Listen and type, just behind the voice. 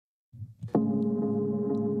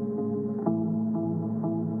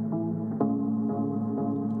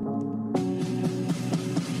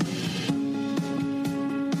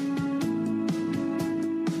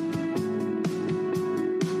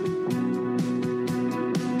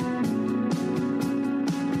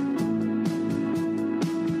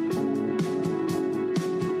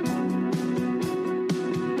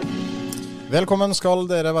Velkommen skal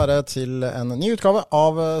dere være til en ny utgave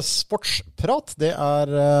av Sportsprat. Det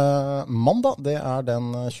mandag, det den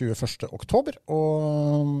 21. oktober,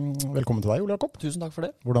 og velkommen til deg, Ole Jakob. Tusen takk for det.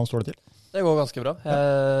 Hvordan står det til? Det går ganske bra.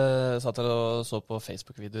 Jeg satt her og så på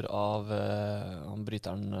Facebook-videoer av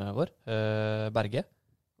bryteren vår, Berge.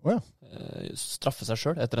 Straffe seg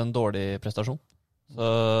selv etter en dårlig prestasjon.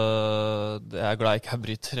 Så jeg glad jeg ikke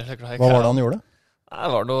bryter. Hva var det han gjorde? Det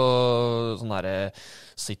var noe sånn der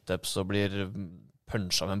sit-ups og blir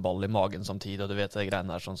punchet med en ball i magen samtidig, og du vet det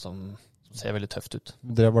greiene der sånn som ser veldig tøft ut.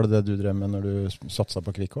 Var det du drev med når du satsa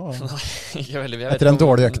på Kvikk også? Nei, ikke veldig. Etter en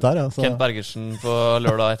dårlig økt der, ja. Kent Bergersen på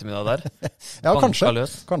lørdag ettermiddag der. Ja,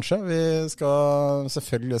 kanskje. Vi skal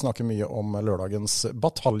selvfølgelig snakke mye om lørdagens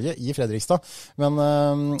batalje i Fredrikstad. Men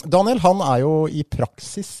Daniel, han jo i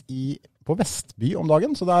praksis på Vestby om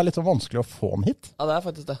dagen, så det litt så vanskelig å få han hit. Ja, det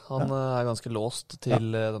faktisk det. Han ganske låst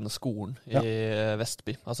til denne skolen i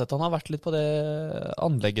Vestby. Jeg har sett han har vært litt på det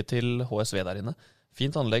anlegget til HSV der inne.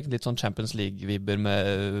 Fint anlegg, litt sånn Champions League-vibber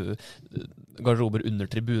med garderober under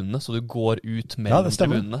tribunene, så du går ut mellom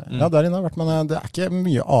tribunene. Ja, der inne har vært, men det ikke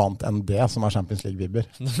mye annet enn det som Champions League-vibber.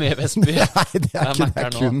 Med Vestby? Nei, det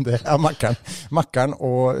kun det. Ja, Mackeren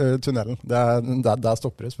og tunnelen. Der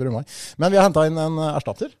stopper det, spør du meg. Men vi har hentet inn en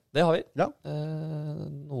erstatter. Det har vi. Ja.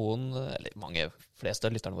 Fleste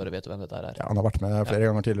av lytterne våre vet jo hvem dette er. Ja, han har vært med flere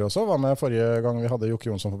ganger tidligere også. Var med forrige gang vi hadde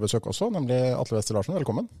Jokke Jonsson på besøk også, nemlig Atle Wester Larsen.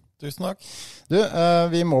 Velkommen. Tusen takk. Du,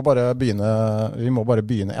 vi må bare begynne.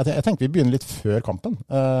 Jeg tenkte vi begynner litt før kampen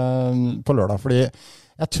på lørdag, fordi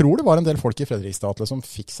jeg tror det var en del folk i Fredrikstad Atle, som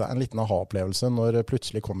fikk seg en liten aha-opplevelse når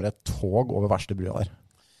plutselig kommer et tog over verste brua der.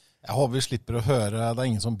 Jeg håper vi slipper å høre, det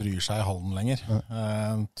ingen som bryr seg i hallen lenger.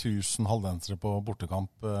 1000 haldensere på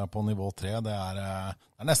bortekamp på nivå 3, det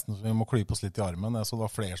nesten som vi må klype oss litt i armen. Så det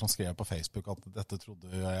var flere som skrev på Facebook at dette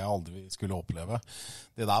trodde jeg aldri skulle oppleve.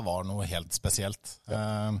 Det der var noe helt spesielt.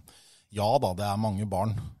 Ja da, det mange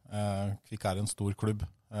barn. Kvikk en stor klubb,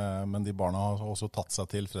 men de barna har også tatt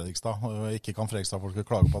seg til Fredrikstad. Ikke kan Fredrikstad-folket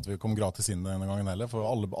klage på at vi kom gratis inn denne gangen heller, for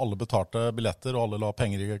alle betalte billetter, og alle la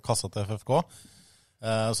penger i kassa til FFK.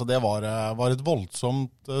 Så det var et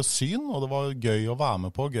voldsomt syn, og det var gøy å være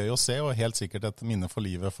med på, gøy å se, og helt sikkert et minne for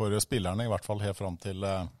livet for spillerne, i hvert fall helt frem til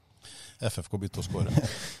FFK bytte å skåre.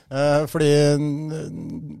 Fordi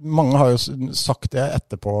mange har jo sagt det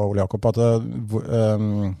etterpå, Ole Jakob, at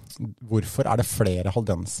hvorfor det flere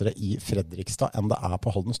haldensere i Fredrikstad enn det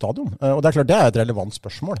på Halden stadion? Og det klart, det et relevant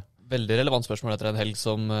spørsmål. Veldig relevant spørsmål etter en helg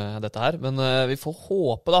som dette her, men vi får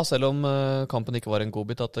håpe da, selv om kampen ikke var en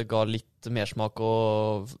godbit, at det ga litt mersmak å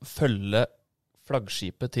følge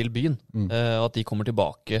flaggskipet til byen, og at de kommer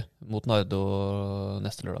tilbake mot Nardo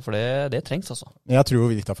neste lørdag, for det trengs altså. Jeg tror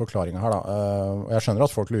vi litt av forklaringen her da, og jeg skjønner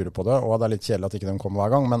at folk lurer på det, og det litt kjedelig at ikke de kommer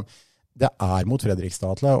hver gang, men det mot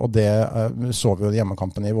Fredrikstad, Atle, og det så vi jo i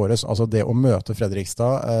hjemmekampen i våres. Altså det å møte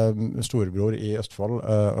Fredrikstad, storebror i Østfold,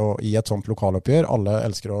 og i et sånt lokaloppgjør, alle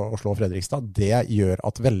elsker å slå Fredrikstad, det gjør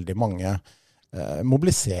at veldig mange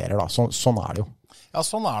mobiliserer da. Sånn det jo. Ja,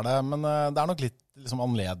 sånn det, men det nok litt liksom,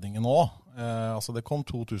 anledningen nå. Altså det kom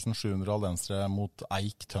 2700 aldensere mot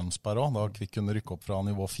Eik Tønsberg også, da Kvikk kunne rykke opp fra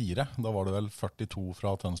nivå 4. Da var det vel 42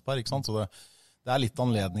 fra Tønsberg, ikke sant? Så det litt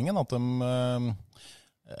anledningen at de...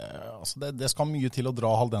 Altså det skal mye til å dra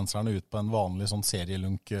haldenserne ut på en vanlig sånn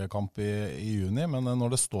serielunk-kamp i juni, men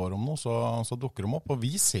når det står om noe, så dukker de opp. Og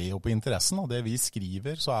vi ser jo på interessen, og det vi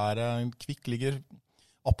skriver, så Kvikk ligger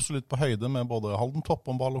absolutt på høyde med både Halden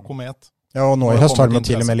Topphåndball og Komet. Ja, og nå i høst har de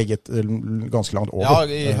til og med ligget ganske langt over. Ja,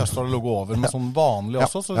 i høst har det ligget over, men sånn vanlig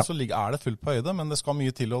også, så det fullt på høyde, men det skal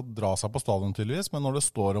mye til å dra seg på stadion tydeligvis, men når det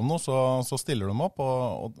står om noe, så stiller de opp,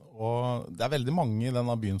 og det veldig mange i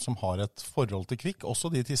denne byen som har et forhold til Kvikk,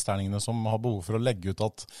 også de tisterningene som har behov for å legge ut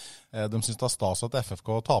at de synes det stas at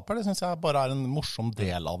FFK taper, det synes jeg bare en morsom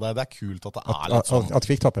del av det. Det kult at det litt sånn. At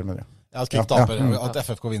Kvikk taper, mener jeg. Ja, at Kvikk taper, at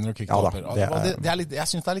FFK vinner og Kvikk taper. Jeg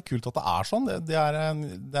synes det litt kult at det sånn. Det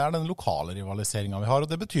den lokale rivaliseringen vi har,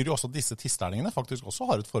 og det betyr jo også at disse tisterningene faktisk også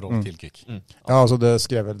har et forhold til Kvikk. Ja, altså det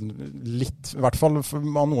skrev litt, i hvert fall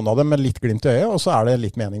av noen av dem med litt glimt i øyet, og så det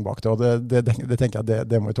litt mening bak det, og det tenker jeg,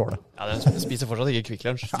 det må vi tåle. Ja, den spiser fortsatt ikke Kvikk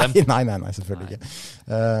Lunsj. Nei, selvfølgelig ikke.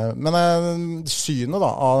 Men synet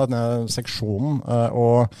da, av denne seksjonen,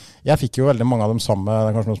 og jeg fikk jo veldig mange av dem samme,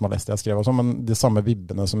 det kanskje noen som har lest det jeg skrev også, men de samme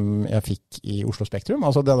vibbene som jeg fikk i Oslo Spektrum,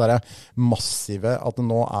 altså det der massive, at det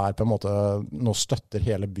nå på en måte, nå støtter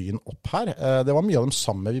hele byen opp her. Det var mye av de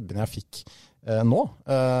samme vibbene jeg fikk nå,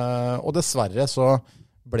 og dessverre så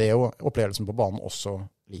ble jo opplevelsen på banen også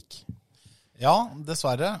lik. Ja,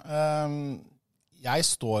 dessverre. Jeg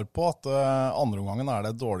står på at andre omgangen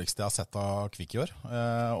det dårligste jeg har sett av Kvikk i år,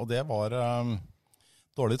 og det var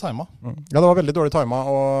Dårlig timet. Ja, det var veldig dårlig timet,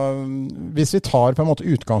 og hvis vi tar på en måte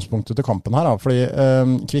utgangspunktet til kampen her, da, fordi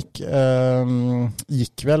Kvikk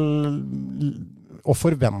gikk vel og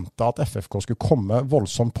forventet at FFK skulle komme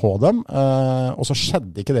voldsomt på dem, og så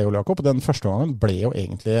skjedde ikke det, Ole Jakob. Den første gangen ble jo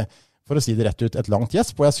egentlig, for å si det rett ut, et langt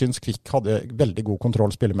gjesp, og jeg synes Kvikk hadde veldig god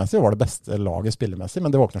kontroll spillemessig, og var det beste laget spillemessig,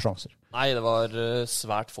 men det var ikke noen sjanser. Nei, det var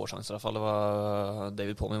svært få sjanser i hvert fall.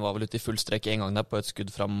 David Polman var vel ute i full strekk en gang der på et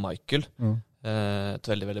skudd fra Michael. Et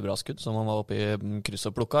veldig, veldig bra skudd som han var oppe i kryss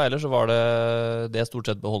og plukka. Ellers så var det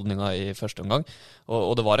stort sett beholdninga i første omgang.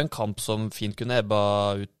 Og det var en kamp som fint kunne ebba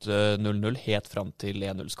ut 0-0 helt fram til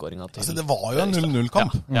 1-0-skåringa. Altså, det var jo en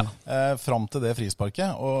 0-0-kamp fram til det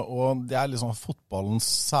frisparket. Og det liksom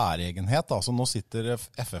fotballens særegenhet. Altså, nå sitter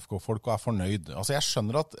FFK-folk og er fornøyd. Altså, jeg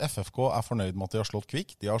skjønner at FFK er fornøyd med at de har slått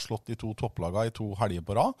Kvikk. De har slått de 2 topplaga i 2 helger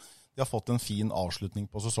på rad. De har fått en fin avslutning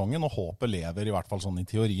på sesongen, og håpet lever i hvert fall sånn i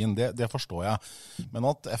teorien. Det forstår jeg. Men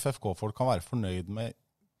at FFK-folk kan være fornøyd med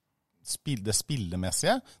det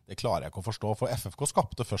spillemessige, det klarer jeg ikke å forstå. For FFK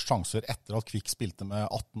skapte først sjanser etter at Kvikk spilte med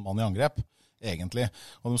 18 mann i angrep, egentlig.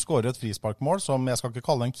 Og de skårer et frisparkmål som jeg skal ikke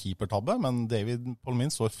kalle en keepertabbe, men David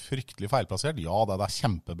Polmin står fryktelig feilplassert. Ja, det er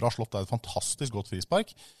kjempebra slått. Det er et fantastisk godt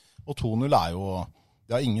frispark. Og 2-0 er jo...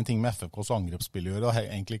 Det har ingenting med FFKs angrepsspill å gjøre, og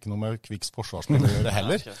egentlig ikke noe med Kvikks forsvarsspill å gjøre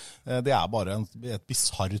heller. Det er bare et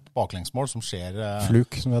bizarrt baklengsmål som skjer...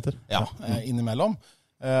 Fluk, som det heter. Ja, innimellom.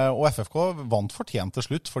 Og FFK vant fortjent til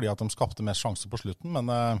slutt, fordi at de skapte mest sjanser på slutten,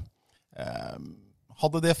 men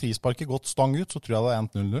hadde det frisparket gått stang ut, så tror jeg det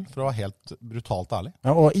endt 0-0, for det var helt brutalt ærlig.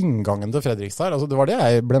 Ja, og inngangen til Fredrikstad, altså det var det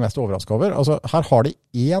jeg ble mest overrasket over. Altså, her har de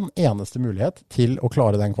en eneste mulighet til å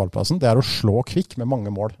klare den kvalplassen. Det er å slå Kvikk med mange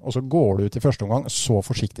mål. Og så går du ut i første omgang så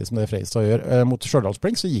forsiktig som det Fredrikstad gjør. Mot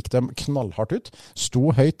Stjørdalsblink så gikk de knallhardt ut. Sto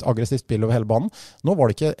høyt, aggressivt spill over hele banen. Nå var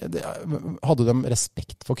det ikke... Hadde de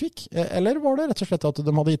respekt for Kvikk? Eller var det rett og slett at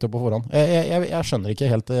de hadde gitt opp på forhånd? Jeg skjønner ikke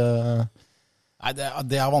helt... Nei,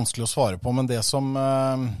 det er vanskelig å svare på, men det som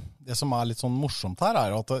er litt sånn morsomt her, er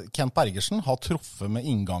jo at Kent Bergersen har truffet med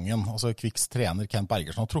inngangen, altså Kvikks trener Kent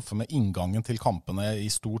Bergersen har truffet med inngangen til kampene i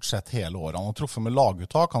stort sett hele året. Han har truffet med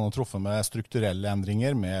laguttak, han har truffet med strukturelle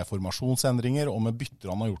endringer, med formasjonsendringer og med bytter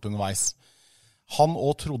han har gjort underveis. Han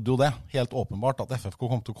også trodde jo det, helt åpenbart, at FFK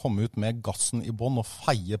kom til å komme ut med gassen i bånn og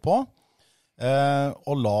feie på,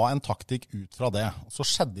 og la en taktikk ut fra det. Så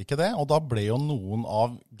skjedde ikke det, og da ble jo noen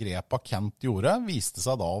av grepa Kent gjorde, viste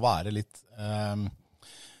seg da å være litt,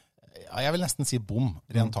 jeg vil nesten si bom,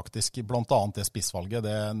 rent taktisk, blant annet det spissvalget.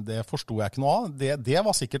 Det forstod jeg ikke noe av. Det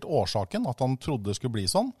var sikkert årsaken, at han trodde det skulle bli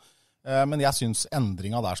sånn, men jeg synes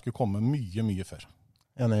endringen der skulle komme mye, mye før.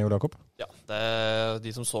 Enig, Ole Jakob? Ja,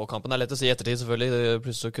 de som så kampen er lett å si ettertid, selvfølgelig.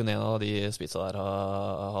 Plutselig kunne en av de spissa der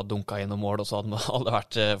ha dunket inn noen mål, og så hadde alle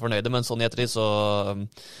vært fornøyde. Men sånn i ettertid så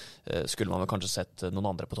skulle man vel kanskje sett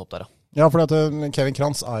noen andre på topp der. Ja, for Kevin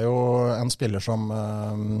Krantz er jo en spiller som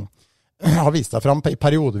har vist seg fram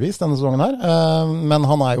periodevis denne sesongen her.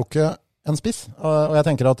 Men han er jo ikke en spiss, og jeg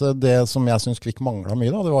tenker at det som jeg synes Kvikk manglet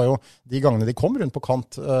mye da, det var jo de gangene de kom rundt på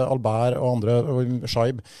kant, Albert og andre, og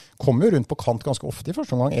Scheib kom jo rundt på kant ganske ofte i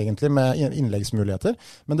første omgang, egentlig med innleggsmuligheter,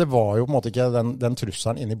 men det var jo på en måte ikke den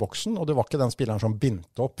trusselen inn i boksen, og det var ikke den spilleren som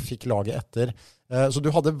bindte opp, fikk laget etter. Så du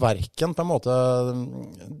hadde verken på en måte,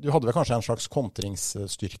 du hadde vel kanskje en slags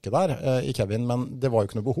kontringsstyrke der i Kevin, men det var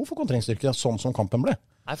jo ikke noe behov for kontringsstyrke, sånn som kampen ble.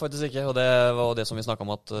 Nei, faktisk ikke, og det var det som vi snakket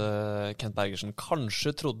om at Kent Bergersen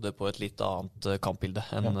kanskje trodde på et litt annet kampbilde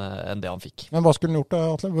enn det han fikk. Men hva skulle han gjort da,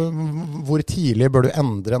 Atle? Hvor tidlig bør du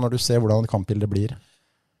endre når du ser hvordan kampbildet blir?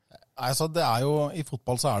 Altså, det er jo, i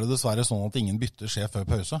fotball så er det dessverre sånn at ingen bytter skjer før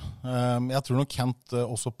pause. Jeg tror nok Kent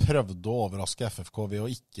også prøvde å overraske FFK ved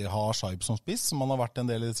å ikke ha Scheib som spiss, som han har vært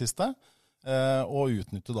en del i det siste, og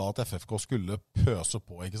utnytte da at FFK skulle pøse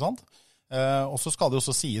på, ikke sant? Og så skal det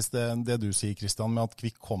også sies det du sier, Kristian, med at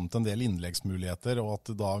Kvikk kom til en del innleggsmuligheter, og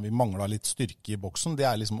at da vi manglet litt styrke i boksen, det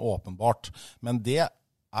er liksom åpenbart. Men det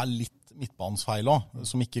er litt midtbanesfeil også,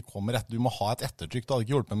 som ikke kommer etter. Du må ha et ettertrykk. Det hadde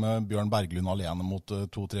ikke hjulpet med Bjørn Berglund alene mot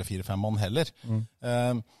 2, 3, 4, 5 mann heller.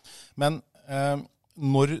 Men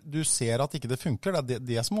når du ser at ikke det funker, det er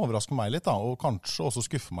det som overrasker meg litt, da, og kanskje også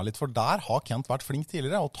skuffer meg litt, for der har Kent vært flink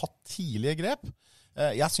tidligere og tatt tidlige grep.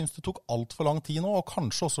 Jeg synes det tok alt for lang tid nå, og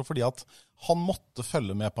kanskje også fordi at han måtte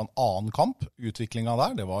følge med på en annen kamp, utviklingen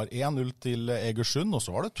der. Det var 1-0 til Egersund, og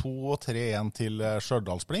så var det 2 og 3-1 til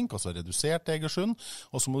Stjørdalsblink, og så reduserte Egersund,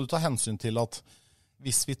 og så må du ta hensyn til at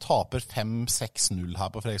hvis vi taper 5-6-0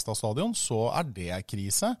 her på Fredrikstad stadion, så er det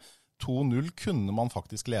krise. 2-0 kunne man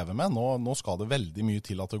faktisk leve med. Nå skal det veldig mye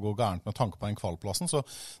til at det går gærent med tanke på den kvalplassen, så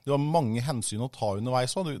du har mange hensyn å ta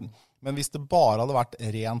underveis også. Men hvis det bare hadde vært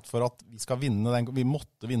rent for at vi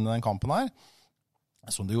måtte vinne den kampen her,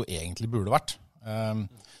 som det jo egentlig burde vært,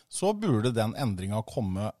 så burde den endringen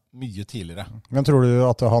komme mye tidligere. Men tror du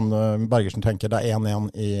at Bergersen tenker det 1-1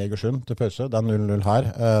 i Egersund til pause, det 0-0 her,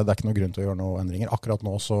 det ikke noe grunn til å gjøre noen endringer. Akkurat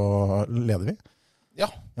nå så leder vi? Ja,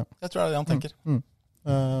 jeg tror det han tenker.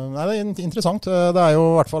 Nei, det er interessant. Det jo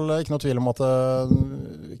i hvert fall ikke noe tvil om at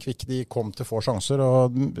Kvikk de kom til få sjanser,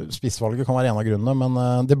 og spissvalget kan være en av grunnene,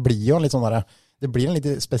 men det blir jo en litt sånn det blir en litt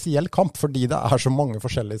spesiell kamp, fordi det så mange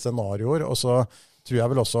forskjellige scenarioer, og så tror jeg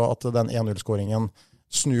vel også at den 1-0-skåringen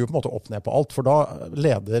snur på en måte opp ned på alt, for da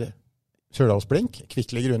leder Stjørdals-Blink,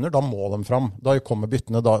 Kvikk ligger under, da må de fram. Da kommer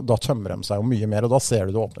byttene, da tømmer de seg jo mye mer, og da ser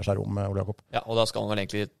du det åpner seg rom med Ole Jakob. Ja, og da skal man vel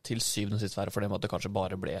egentlig til syvende og sist være for dem at det kanskje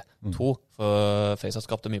bare ble 2, for Feysa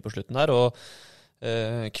skapte mye på slutten der, og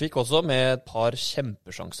Kvikk også med et par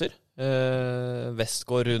kjempesjanser.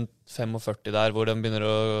 Westgård rundt 45 der, hvor den begynner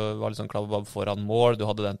å være litt sånn klabb foran mål. Du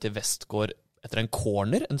hadde den til Westgård etter en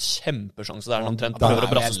corner, en kjempesjanse der han omtrent prøver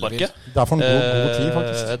å brassesparke. Det for en god tid,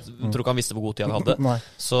 faktisk. Jeg tror ikke han visste hvor god tid han hadde.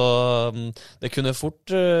 Så det kunne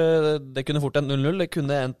fort en 0-0, det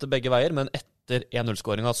kunne endt begge veier, men etter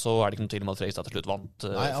 1-0-skåringen så det ikke noe tvil om at Fredrikstad til slutt vant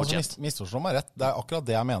fortjent. Misforstå meg rett, det akkurat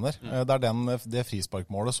det jeg mener. Det det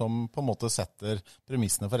frisparkmålet som på en måte setter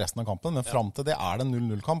premissene for resten av kampen, men frem til det det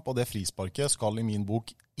 0-0-kamp, og det frisparket skal i min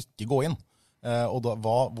bok ikke gå inn. Og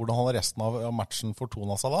hvordan hadde resten av matchen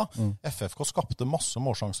fortona seg da? FFK skapte masse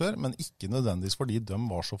målsjanser, men ikke nødvendigvis fordi de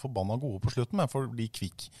var så forbanna gode på slutten, men fordi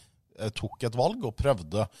Kvikk tok et valg og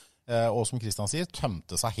prøvde, og som Kristian sier,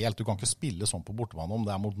 tømte seg helt. Du kan ikke spille sånn på bortebane om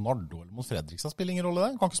det mot Nardo eller mot Fredrikstad, spiller ingen rolle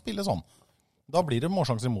det. Du kan ikke spille sånn. Da blir det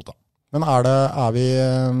målsjanser imot det. Men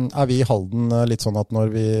vi i Halden litt sånn at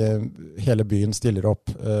når hele byen stiller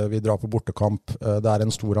opp, vi drar på bortekamp, det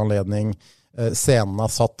en stor anledning, scenen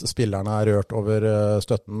satt, spillerne rørt over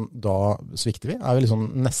støtten, da svikter vi? Vi liksom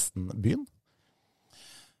nesten byen?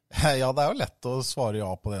 Ja, det jo lett å svare ja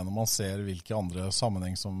på det når man ser hvilke andre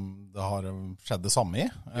sammenheng som det har skjedd det samme i.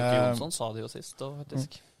 Jukke Jonsson sa det jo sist,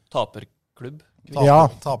 faktisk. Taperklubb.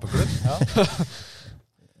 Taperklubb, ja.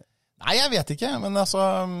 Nei, jeg vet ikke, men altså,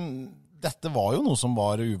 dette var jo noe som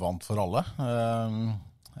var uvant for alle.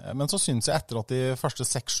 Men så synes jeg etter at de første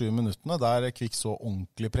 6-7 minuttene, der Kvikk så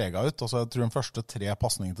ordentlig preget ut, altså jeg tror den første 3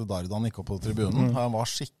 passningene til Dardan gikk opp på tribunen, han var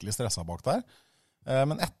skikkelig stresset bak der.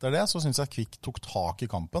 Men etter det så synes jeg Kvikk tok tak i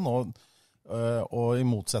kampen, og i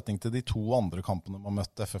motsetning til de 2 andre kampene man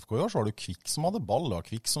møtte FFK i år, så var det Kvikk som hadde ball, og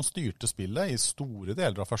Kvikk som styrte spillet i store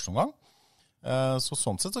deler av første omgang. Så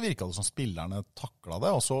sånn sett så virket det som spillerne taklet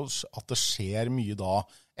det, og så at det skjer mye da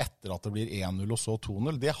etter at det blir 1-0 og så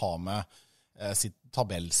 2-0, det har med sitt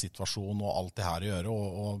tabellsituasjon og alt det her å gjøre,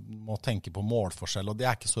 og må tenke på målforskjell, og det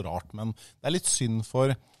ikke så rart, men det litt synd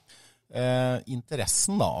for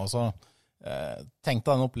interessen da, altså tenk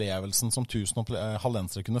deg den opplevelsen som 1000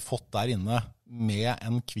 hallensere kunne fått der inne med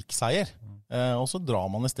en Kvikk-seier, og så drar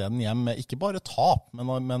man i stedet hjem med ikke bare tap,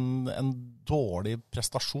 men en dårlig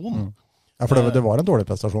prestasjon. Ja, for det var en dårlig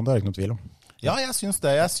prestasjon, det ikke noe tvil om. Ja, jeg synes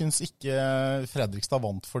det. Jeg synes ikke Fredrikstad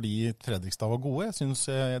vant fordi Fredrikstad var gode. Jeg synes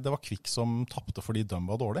det var Kvikk som tappte fordi de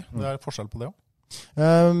var dårlige. Det forskjell på det også.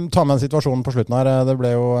 Ta med en situasjon på slutten her. Det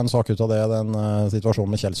ble jo en sak ut av det, den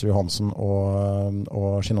situasjonen med Kjelsrud Hansen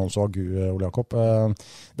og Shinonso Agu, Ole Jakob.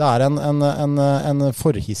 Det en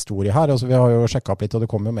forhistorie her. Altså, vi har jo sjekket opp litt, og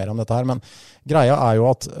det kommer jo mer om dette her. Men greia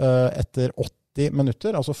jo at etter 80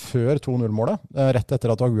 minutter, altså før 2-0-målet, rett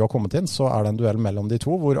etter at Agu har kommet inn, så det en duell mellom de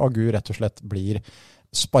to, hvor Agu rett og slett blir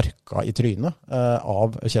sparka i trynet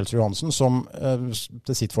av Kjelsrud Hansen, som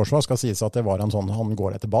til sitt forsvar skal sies at det var en sånn, han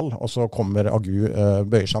går etter ball, og så kommer Agu,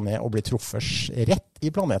 bøyer seg ned og blir truffet rett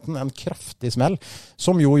i planeten, en kraftig smell,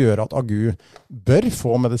 som jo gjør at Agu bør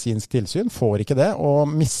få medisinsk tilsyn, får ikke det,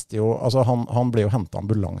 og mister jo, altså han ble jo hentet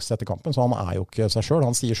ambulanse etter kampen, så han jo ikke seg selv,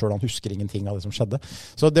 han sier selv han husker ingenting av det som skjedde.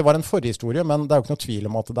 Så det var en forhistorie, men det jo ikke noe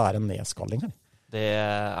tvil om at det en nedskalling her. Det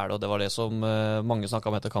det, og det var det som mange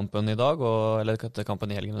snakket om etter kampen i dag, eller etter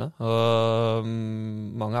kampen i helgene. Og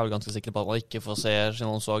mange vel ganske sikre på at man ikke får se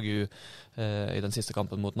Shinonso Agu i den siste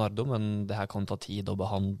kampen mot Nardo, men det her kan ta tid å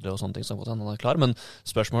behandle og sånne ting, så han klar. Men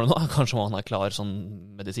spørsmålet nå kanskje om han klar sånn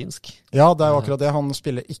medisinsk? Ja, det jo akkurat det. Han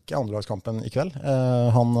spiller ikke andrelagskampen i kveld.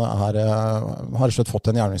 Han har slett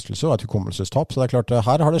fått en hjernerystelse og et hukommelsestap, så det klart,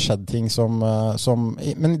 her har det skjedd ting som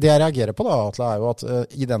men det jeg reagerer på da, Atle, jo at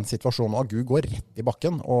i den situasjonen Agu går rett i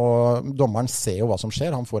bakken, og dommeren ser jo hva som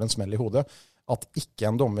skjer, han får en smell i hodet, at ikke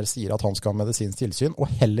en dommer sier at han skal ha medisinsk tilsyn, og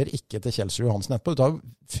heller ikke til Kjelsrud Hansen etterpå. Det tar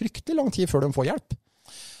fryktelig lang tid før de får hjelp.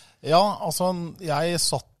 Ja, altså, jeg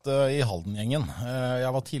satt satt i Halden-gjengen.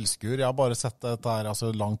 Jeg var tilskuer. Jeg har bare sett dette her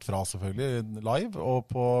altså langt fra selvfølgelig live og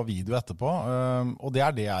på video etterpå. Og det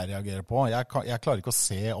er det jeg reagerer på. Jeg klarer ikke å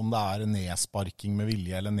se om det er nedsparking med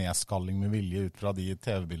vilje eller nedskalling med vilje ut fra de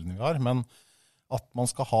TV-bildene vi har. Men at man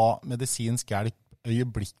skal ha medisinsk hjelp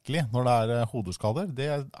øyeblikkelig når det er hodeskader, det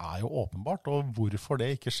er jo åpenbart. Og hvorfor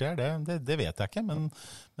det ikke skjer, det vet jeg ikke. Men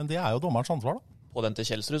det er jo dommerens ansvar da. På den til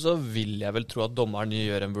Kjelsrud så vil jeg vel tro at dommeren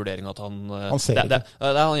gjør en vurdering at han ser det ikke.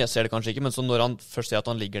 Jeg ser det kanskje ikke, men så når han først ser at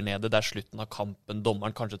han ligger nede, det er slutten av kampen,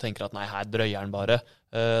 dommeren kanskje tenker at nei, her drøyer han bare.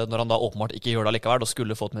 Når han da åpenbart ikke gjør det likevel, da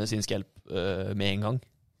skulle fått medisinsk hjelp med en gang.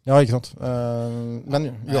 Ja, ikke sant.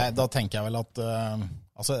 Men da tenker jeg vel at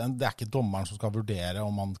altså, det er ikke dommeren som skal vurdere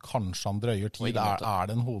om han kanskje drøyer tid.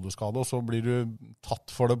 Er det en hodeskade, og så blir du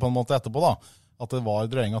tatt for det på en måte etterpå da. At det var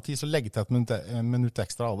drøying av tid, så legg til et minutt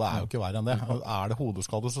ekstra, og det er jo ikke verre enn det. Er det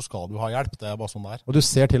hodeskade, så skal du ha hjelp. Det er bare sånn det er. Og du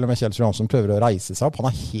ser til og med Kjelsrud Johansen prøver å reise seg opp. Han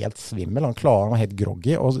er helt svimmel, han er helt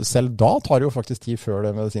groggy, og selv da tar det jo faktisk tid før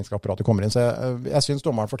det medisinske apparatet kommer inn. Så jeg synes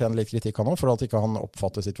dommeren fortjener litt kritikk han også, for at ikke han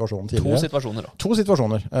oppfatter situasjonen tidligere. To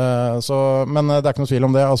situasjoner. Men det er ikke noe tvil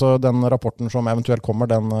om det. Altså, den rapporten som eventuelt kommer,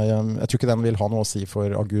 jeg tror ikke den vil ha noe å si for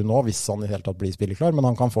Agu nå, hvis han i hele tatt blir spilleklar, men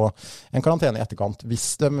han kan få en karantene i etterkant,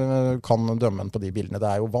 hvis de kan dømme på de bildene. Det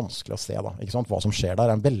er jo vanskelig å se da, ikke sant? Hva som skjer der.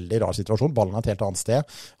 Det er en veldig rar situasjon. Ballen er et helt annet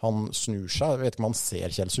sted. Han snur seg. Jeg vet ikke om han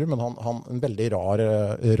ser Kjelsrud, men han en veldig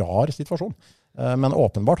rar situasjon. Men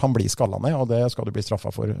åpenbart, han blir skallet ned, og det skal du bli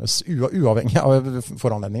straffet for, uavhengig av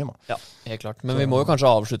foranledningen. Ja, helt klart. Men vi må jo kanskje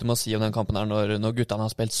avslutte med å si om den kampen her, når guttene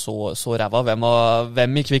har spilt så ræva.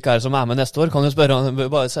 Hvem i Kvikk er det som er med neste år? Kan du spørre, han bør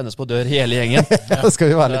bare sendes på dør hele gjengen.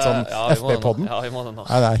 Skal vi være litt sånn FB-podden? Ja, vi må det nå.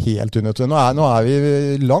 Nei, det er helt unnødt. Nå er vi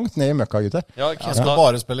langt ned i møkka, gutter. Ja, jeg skal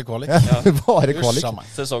bare spille kvalik. Bare kvalik.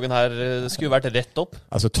 Sesongen her skulle vært rett opp.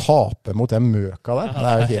 Altså, tape mot den møkka der, det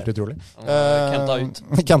er jo helt utrolig.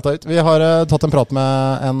 Kenta ut. Vi har tatt en prat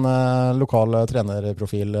med en lokal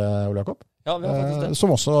trenerprofil, Ole Jakob. Ja, vi har faktisk det.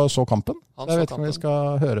 Som også så kampen. Jeg vet ikke om vi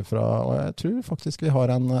skal høre fra, og jeg tror faktisk vi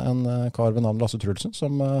har en kar ved navn Lasse Trulsen,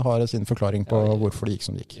 som har sin forklaring på hvorfor det gikk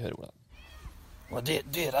som det gikk.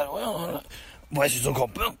 Det der også, ja. Hva jeg synes om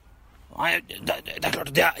kampen? Nei, det er klart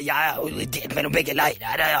at jeg er jo delt mellom begge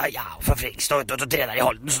leirer her. Jeg er jo fra Fredrikstad og trener i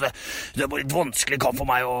Halden, så det var litt vanskelig kamp for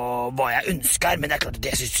meg og hva jeg ønsker. Men det er klart at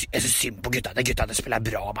jeg synes synd på guttene. Guttene spiller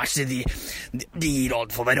bra match. De gir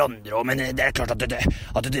alt for hverandre. Men det er klart at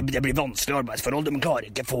det blir vanskelig arbeidsforhold. De klarer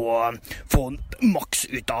ikke få maks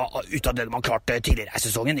ut av det de har klart tidligere i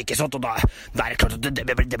sesongen. Ikke sant? Og da er det klart at det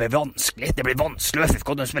blir vanskelig. Det blir vanskelig.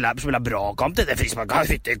 FFK de spiller bra kamp. Det er frispark.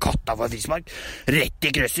 Jeg fytter katta for frispark.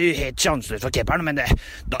 Rett i krøsset. Helt sjanseløst for keeperen, men det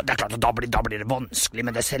er klart at da blir det vanskelig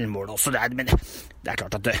med det selvmålet også. Men det er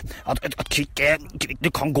klart at Kvikk du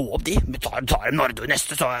kan gå opp de, men tar en Nardo i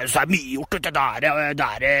neste, så er mye gjort. Da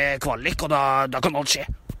er det kvalik, og da kan alt skje.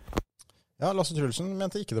 Ja, Lasse Trulsen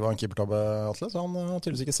mente ikke det var en keepertabbe, Atle, så han har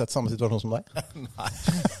tydeligvis ikke sett samme situasjon som deg. Nei,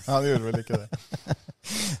 han gjorde vel ikke det.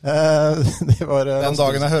 Den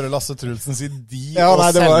dagen jeg hører Lasse Trulsen si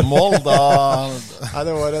selvmål, da... Nei,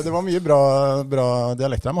 det var mye bra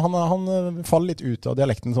dialekter, men han faller litt ut av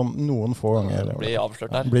dialekten som noen få ganger. Blir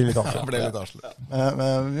avslørt der. Blir litt avslørt.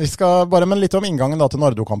 Vi skal bare med litt om inngangen da, til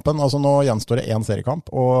Nardo-kampen. Altså, nå gjenstår det 1 seriekamp,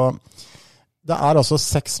 og det er altså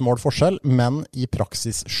 6 mål forskjell, men i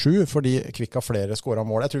praksis 7, fordi Kvikk har flere skåret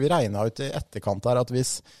mål. Jeg tror vi regnet ut i etterkant her at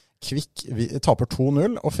hvis Kvikk taper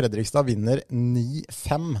 2-0, og Fredrikstad vinner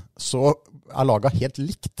 9-5, så er laget helt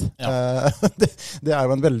likt. Ja. Det er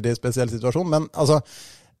jo en veldig spesiell situasjon, men altså,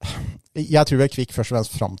 jeg tror jeg Kvikk først og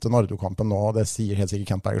fremst frem til Nardo-kampen nå, og det sier helt sikkert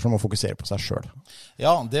Kent Berger, som må fokusere på seg selv.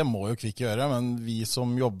 Ja, det må jo Kvikk gjøre, men vi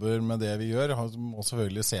som jobber med det vi gjør, må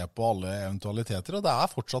selvfølgelig se på alle eventualiteter, og det er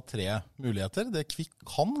fortsatt 3 muligheter. Det Kvikk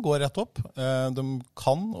kan gå rett opp, de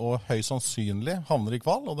kan, og høyst sannsynlig, havner i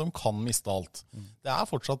kval, og de kan miste alt. Det er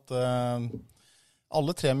fortsatt...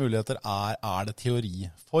 Alle 3 muligheter er det teori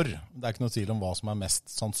for. Det er ikke noe tvil om hva som er mest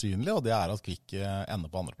sannsynlig, og det er at Kvikk ender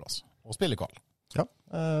på andreplass og spiller kval. Ja.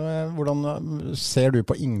 Hvordan ser du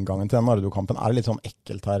på inngangen til den Nardo-kampen? Er det litt sånn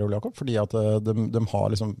ekkelt her, Ole Jakob? Fordi at de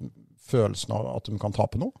har liksom følelsen av at de kan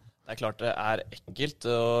tape noe? Det er klart det er ekkelt,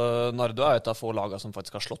 og Nardo er et av få lagene som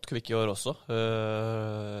faktisk har slått Kvikk i år også,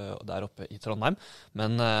 der oppe i Trondheim.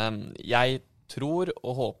 Men jeg tror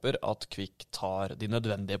og håper at Kvikk tar de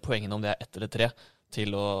nødvendige poengene, om det er 1 eller 3,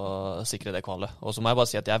 til å sikre det kvalet. Og så må jeg bare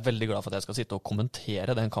si at jeg er veldig glad for at jeg skal sitte og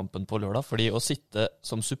kommentere den kampen på lørdag, fordi å sitte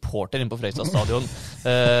som supporter inne på Fredrikstad stadion,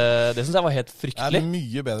 det synes jeg var helt fryktelig. Det er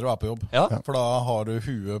mye bedre å være på jobb, for da har du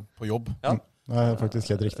huet på jobb. Ja. Det er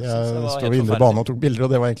faktisk helt riktig. Jeg stod inne i banen og tok bilder,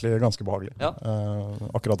 og det var egentlig ganske behagelig. Ja.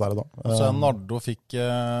 Akkurat der og da. Så Nardo fikk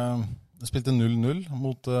spilte 0-0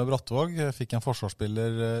 mot Brattvåg. Fikk en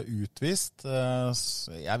forsvarsspiller utvist.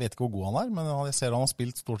 Jeg vet ikke hvor god han er, men jeg ser han har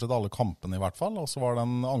spilt stort sett alle kampene i hvert fall. Og så var det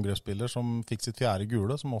en angrepsspiller som fikk sitt 4.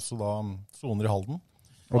 gule, som også da soner i Halden.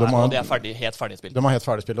 Og de er helt ferdig spilt. De har helt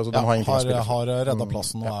ferdig spilt, altså de har ingenting å spille. Har reddet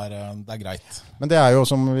plassen, og det er greit. Men det er jo,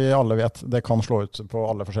 som vi alle vet, det kan slå ut på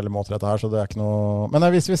alle forskjellige måter dette her, så det er ikke noe... Men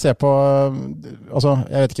hvis vi ser på, altså,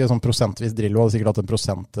 jeg vet ikke sånn prosentvis Drillo, hadde sikkert hatt en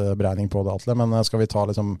prosentberegning på det, Atle, men skal vi ta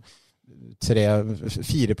liksom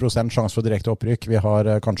 3-4% sjanse for direkte opprykk. Vi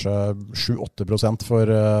har kanskje 7-8%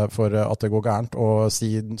 for at det går gærent, og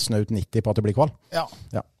si snaut 90 på at det blir kval.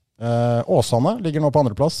 Ja. Åsane ligger nå på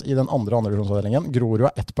andreplass i den andre divisjonsavdelingen. Grorud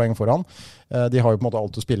er 1 poeng foran. De har jo på en måte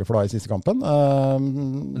alt å spille for da i siste kampen.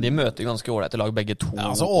 De møter ganske ålreite lag begge to.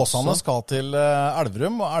 Ja, altså Åsane skal til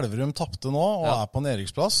Elverum, og Elverum tappte nå og er på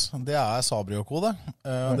nedrykksplass. Det er Sabri og kode.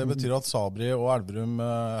 Det betyr at Sabri og Elverum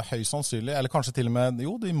høyst sannsynlig, eller kanskje til og med,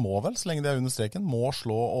 jo, de må vel, så lenge de er under streken, må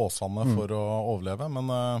slå Åsane for å overleve.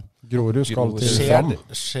 Men Grorud skal til Fram.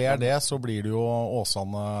 Skjer det, så blir det jo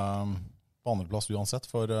Åsane på andreplass uansett,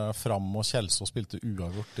 for Fram og Kjelsås spilte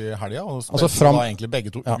uavgjort i helga, og Fram da egentlig begge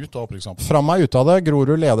to ut av opprykkskampen. Fram er ute av det,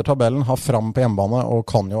 Grorud leder tabellen, har Fram på hjemmebane og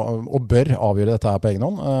kan jo, og bør avgjøre dette her på egen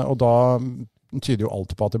hånd, og da tyder jo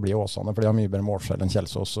alt på at det blir Åsane, for de har mye bedre målforskjell enn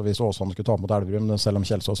Kjelsås, og hvis Åsane skulle ta mot Elverum, selv om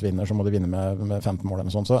Kjelsås vinner, så må de vinne med 15 mål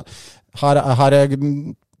eller sånn, så her er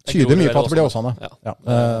tyder mye på at det blir Åsane. Ja.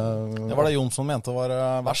 Det var det Jonsson mente var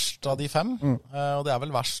verst av de 5. Og det er vel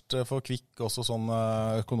verst for Kvikk også sånn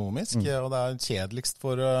økonomisk. Og det er kjedeligst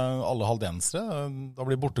for alle haldensere. Da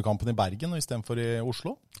blir bortekampen i Bergen i stedet for i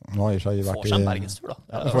Oslo. Nå har vi vært får seg en bergenstur da.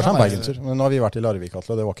 Det får seg en bergenstur. Men nå har vi vært i Larvik,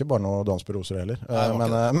 Atle. Det var ikke bare noe dans på roser heller.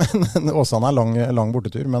 Men Åsane er lang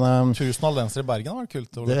bortetur. Men 1000 haldensere i Bergen var kult.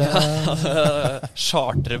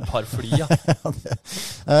 Charter par fly,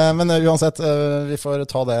 Men uansett, vi får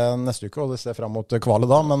ta det neste uke, og se frem mot kvalet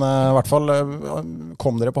da, men i hvert fall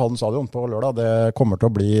kom dere på Halden stadion på lørdag, det kommer til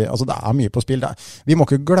å bli, altså det er mye på spill. Vi må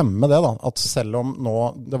ikke glemme det da, at selv om nå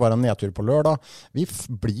det var en nedtur på lørdag, vi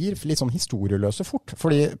blir litt sånn historieløse fort,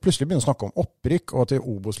 fordi plutselig begynner å snakke om opprykk og til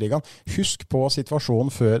Obos-ligaen. Husk på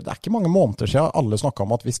situasjonen før, det er ikke mange måneder siden alle snakket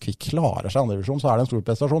om at hvis Kvikk klarer seg i andre divisjon, så er det en stor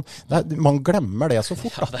prestasjon. Man glemmer det så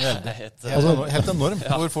fort da. Ja, det er helt enormt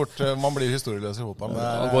hvor fort man blir historieløs i fotball.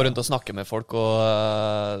 Man går rundt og snakker med folk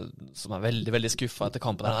som er veldig, veldig skuffet etter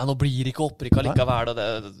kampen. Nei, nå blir det ikke opprykk allikevel.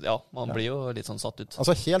 Man blir jo litt sånn satt ut.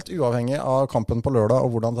 Altså helt uavhengig av kampen på lørdag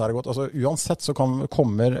og hvordan det har gått. Altså uansett så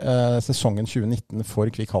kommer sesongen 2019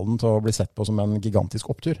 for Kvikk Halden til å bli sett på som en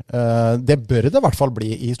gigantisk opptur. Det bør det i hvert fall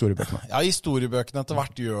bli i historiebøkene. Ja, i historiebøkene etter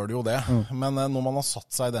hvert gjør det jo det. Men når man har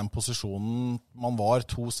satt seg i den posisjonen man var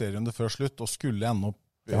 2 serierunder før slutt og skulle ende opp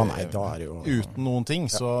uten noen ting,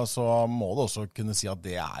 så må det også kunne si at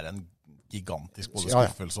det er en gigantisk både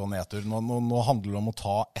skuffelse og nedtur. Nå handler det om å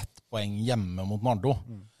ta 1 poeng hjemme mot Nardo.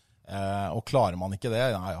 Og klarer man ikke det,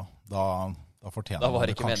 da fortjener man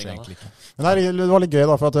det kanskje egentlig ikke. Men det var litt gøy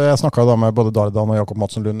da, for at jeg snakket da med både Dardan og Jakob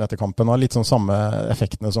Madsen Lund etter kampen, og litt sånn samme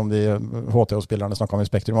effektene som de HTO-spillerne snakket om i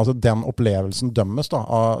Spektrum. Altså den opplevelsen dømmes da,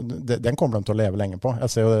 den kommer de til å leve lenge på.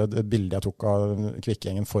 Jeg ser jo det bildet jeg tok av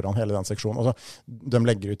Kvikkgjengen foran hele den seksjonen. Altså, de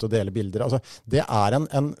legger ut og deler bilder. Altså, det er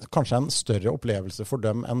kanskje en større opplevelse for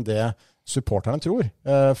dem enn det supporterne tror.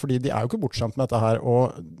 Fordi de er jo ikke bortskjemt med dette her,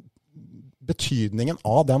 og betydningen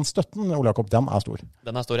av den støtten, Ole Jakob, den er stor.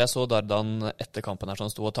 Den er stor. Jeg så Dardan etter kampen her, så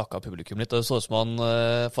han sto og takket publikum litt, og det så ut som han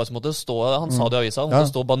faktisk måtte stå, han sa det i avisa, han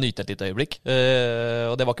måtte stå og bare nyte et lite øyeblikk.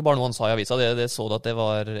 Og det var ikke bare noe han sa i avisa, det så det at det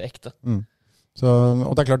var ekte.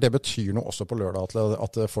 Og det er klart det betyr noe også på lørdag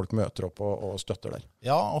at folk møter opp og støtter der.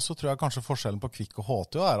 Ja, og så tror jeg kanskje forskjellen på Kvikk og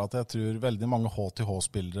HTH er at jeg tror veldig mange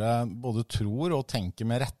HTH-spillere både tror og tenker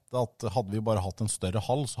med rette at hadde vi bare hatt en større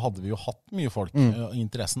hall, så hadde vi jo hatt mye folk.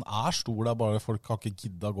 Interessen er stor, det er bare folk har ikke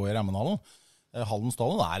giddet å gå i Remmenhallen.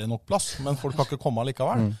 Hallensdalen er nok plass, men folk har ikke kommet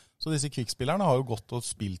likevel. Så disse Kvikk-spillerne har jo gått og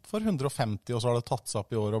spilt for 150, og så har det tatt seg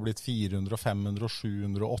opp i år og blitt 400, 500,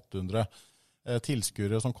 700, 800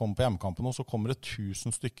 tilskuere som kommer på hjemmekampen, og så kommer det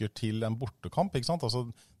 1000 stykker til en bortekamp, ikke sant? Altså,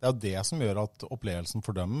 det er jo det som gjør at opplevelsen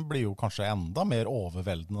for dem blir jo kanskje enda mer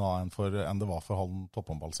overveldende enn det var for Halden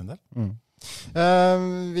topphåndball sin del.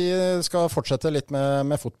 Vi skal fortsette litt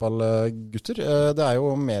med fotball, gutter. Det er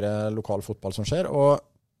jo mer lokal fotball som skjer, og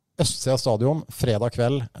Østsida stadion, fredag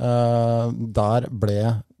kveld, der ble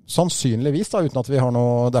sannsynligvis, da, uten at vi har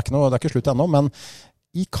noe, det er ikke slutt ennå, men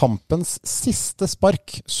I kampens siste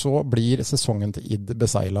spark så blir sesongen til Id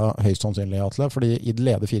beseilet høyst sannsynlig, Atle, fordi Id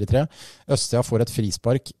leder 4-3. Østia får et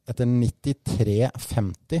frispark etter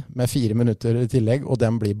 93-50 med 4 minutter i tillegg, og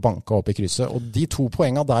den blir banket opp i krysset. Og de 2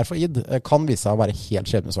 poengene der for Id kan vise seg å være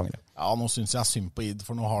helt skjebnesvangre. Ja, nå synes jeg synd på Id,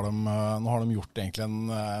 for nå har de gjort egentlig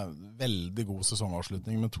en veldig god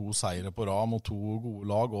sesongavslutning med 2 seire på rad mot 2 gode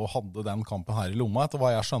lag, og hadde den kampen her i lomma. Etter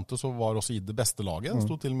hva jeg skjønte, så var også Id det beste laget. Det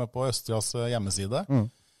sto til og med på Østias hjemmeside.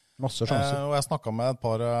 Masse sjanser. Og jeg snakket med et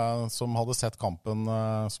par som hadde sett kampen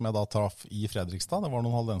som jeg da traff i Fredrikstad. Det var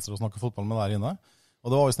noen haldensere å snakke fotball med der inne. Og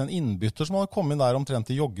det var just en innbytter som hadde kommet inn der omtrent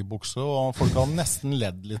i joggebukse, og folk hadde nesten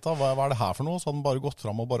ledd litt av. Hva er det her for noe? Så hadde han bare gått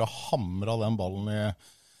fram og bare hamret den ballen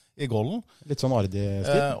i golden. Litt sånn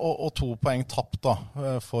Ardi-stil. Og 2 poeng tapt da,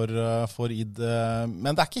 for Id.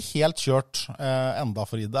 Men det er ikke helt kjørt enda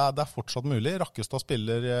for Id. Det er fortsatt mulig. Rakkestad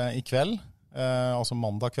spiller i kveld, altså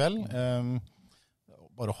mandag kveld.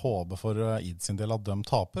 Bare håpe for Id sin del at de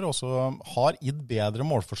taper. Og så har Id bedre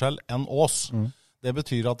målforskjell enn Ås. Det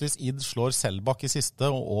betyr at hvis Id slår Selbakk i siste,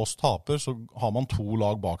 og Ås taper, så har man 2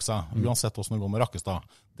 lag bak seg, uansett hvordan det går med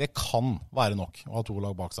Rakkestad. Det kan være nok å ha 2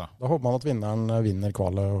 lag bak seg. Da håper man at vinneren vinner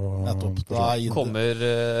kvalet. Nettopp. Da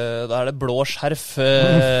er det blå skjerf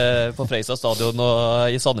på Freisa stadion og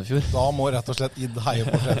i Sandefjord. Da må rett og slett Id heie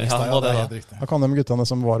på Fredrikstad. Ja, det er helt riktig. Da kan de guttene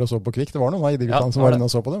som var og så på Kvikk, det var noen av Id-guttene som var inne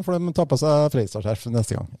og så på dem, for de tar på seg Freisa-skjerf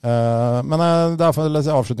neste gang. Men det er for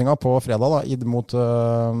avslutningen på fredag, da, Id mot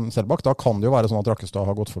Selbakk. Da kan det jo være sånn at Rakkestad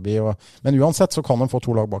har gått forbi. Men uansett så kan de få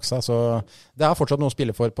 2 lag bak seg, så det er fortsatt noe å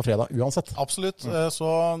spille for på fredag, uansett. Absolutt. Så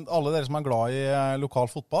alle dere som er glad i lokal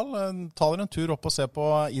fotball, ta dere en tur opp og se på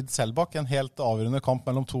Id Selbakk, en helt avgjørende kamp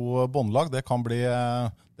mellom 2 båndlag. Det kan bli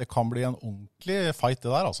en ordentlig fight det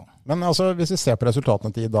der, altså. Men altså, hvis vi ser på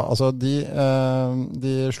resultatene til Id da, altså de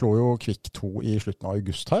slo jo Kvikk 2 i slutten av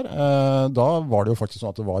august her. Da var det jo faktisk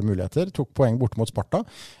sånn at det var muligheter. Tok poeng bort mot Sparta,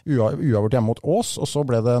 uavgjort hjemme mot Ås, og så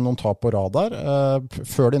ble det noen tap på rad der,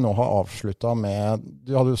 før de nå har avsluttet med,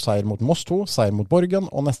 de hadde jo seier mot Moss 2, seier mot Borgen,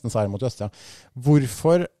 og nesten seier mot Østia.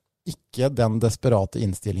 Hvorfor ikke den desperate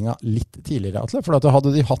innstillingen litt tidligere, Atle? For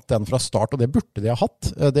hadde de hatt den fra start, og det burde de ha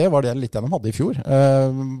hatt. Det var det litt den de hadde i fjor.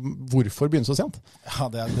 Hvorfor begynne så sent? Ja,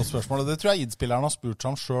 det er et godt spørsmål. Det tror jeg Id-spilleren har spurt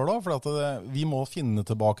seg om selv også, for vi må finne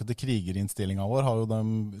tilbake til krigerinnstillingen vår, har jo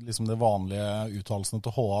liksom det vanlige uttalelsene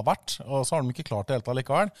til HA vært, og så har de ikke klart det helt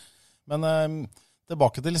allikevel. Men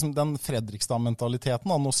tilbake til liksom den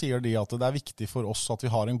Fredrikstad-mentaliteten. Nå sier de at det er viktig for oss at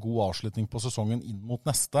vi har en god avslutning på sesongen inn mot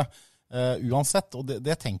neste. Uansett, og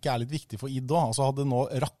det tenker jeg er litt viktig for Id også. Altså hadde nå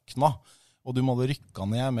rakna, og du måtte rykka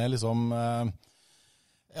ned med liksom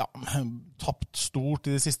tapt stort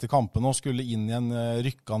i de siste kampene og skulle inn igjen,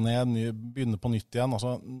 rykka ned, begynne på nytt igjen.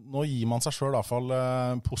 Altså, nå gir man seg selv i hvert fall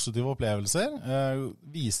positive opplevelser,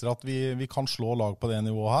 viser at vi kan slå lag på det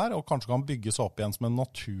nivået her, og kanskje kan bygge seg opp igjen som en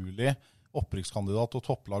naturlig opprykkskandidat og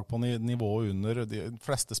topplag på nivået under. De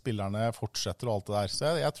fleste spillerne fortsetter og alt det der.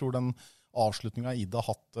 Så jeg tror den avslutningen Id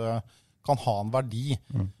har hatt kan ha en verdi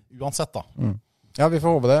uansett da. Ja, vi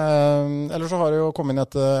får håpe det. Ellers så har det jo kommet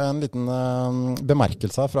inn en liten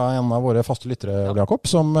bemerkelse fra en av våre faste lyttere, Jakob,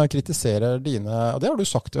 som kritiserer dine, og det har du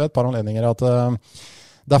sagt ved et par anledninger, at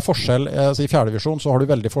det er forskjell, altså i 4. divisjon så har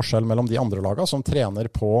du veldig forskjell mellom de andre lagene som trener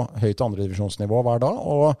på høyt andre divisjonsnivå hver dag,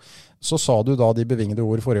 og så sa du da de bevingede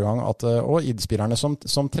ord forrige gang, at og Id-spillerne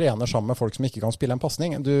som trener sammen med folk som ikke kan spille en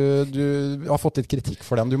passning, du har fått litt kritikk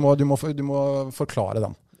for den, du må forklare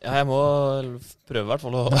den. Ja, jeg må prøve i hvert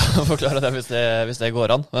fall å forklare det hvis det går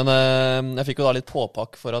an. Men jeg fikk jo da litt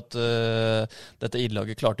påpakk for at dette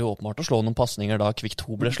Id-laget klarte jo åpenbart å slå noen passninger da Kvikk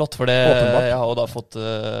 2 ble slått. For jeg har jo da fått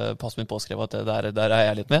passet mitt påskrevet at der er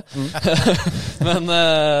jeg litt med. Men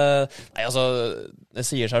nei, altså, det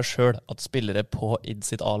sier seg selv at spillere på Id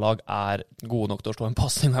sitt A-lag er gode nok til å slå en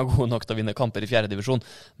passning, er gode nok til å vinne kamper i 4. divisjon.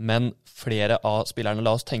 Men flere av spillerne,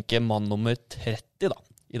 la oss tenke mann nummer 30 da,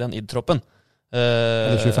 i den Id-troppen.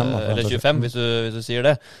 Eller 25 da. Eller 25 hvis du sier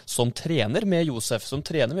det. Som trener med Josef, som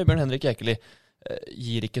trener med Bjørn Henrik Ekeli,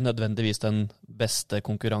 gir ikke nødvendigvis den beste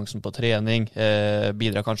konkurransen på trening,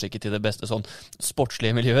 bidrar kanskje ikke til det beste sånn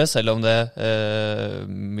sportslige miljøet, selv om det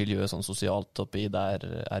miljøet sånn sosialt oppi der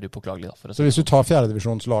er upåklagelig da. Så hvis du tar 4.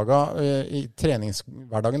 divisjonslaga i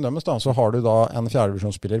treningshverdagen dømmes da, så har du da en 4.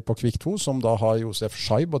 divisjonsspiller på Kvikk 2 som da har Josef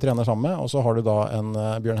Scheib å trene sammen med, og så har du da en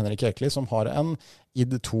Bjørn Henrik Ekeli som har en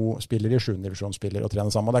ID 2-spiller i 7. divisjonsspiller og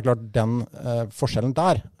trener sammen. Og det klart, den forskjellen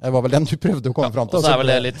der var vel den du prøvde å komme frem til. Og så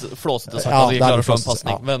vel det litt flåsete sagt at vi klarer å slå en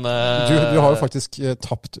passning. Men, du har jo faktisk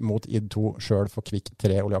tapt mot ID 2 selv for Kvikk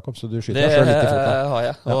 3, Ole Jakob, så du skyter deg selv litt i foten. Det har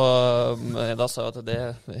jeg, og da sa jeg at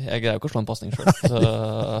jeg greier jo ikke å slå en passning selv.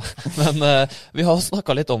 Men vi har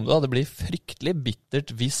snakket litt om det, det blir fryktelig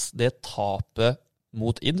bittert hvis det tapet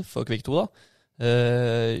mot ID for Kvikk 2 da.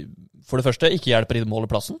 For det første, ikke hjelper ID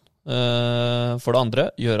måleplassen. For det andre,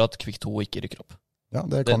 gjør at Kvikk 2 ikke rykker opp. Ja,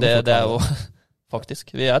 det jo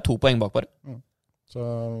faktisk. Vi 2 poeng bak bare. Så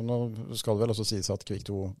nå skal det vel også sies at Kvikk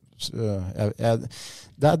 2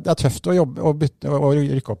 det tøft å jobbe og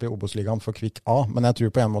rykke opp i Obos-ligaen for Kvikk A, men jeg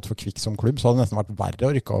tror på en måte for Kvikk som klubb så hadde det nesten vært verre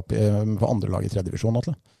å rykke opp for andre lag i 3. divisjon,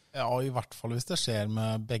 Atle. Ja, i hvert fall hvis det skjer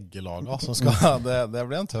med begge laga, så skal det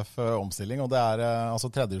blir en tøff omstilling. Og det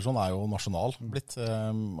altså 3. divisjon jo nasjonal blitt,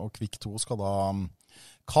 og Kvikk 2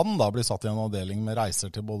 kan da bli satt i en avdeling med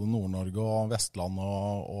reiser til både Nord-Norge og Vestland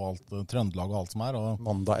og alt, Trøndelag og alt som og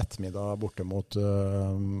mandag ettermiddag borte mot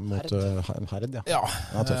Herd, ja. Ja,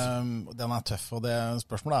 den tøff. Og det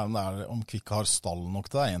spørsmålet om Kvikk har stall nok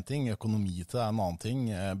til det en ting, økonomi til det en annen ting,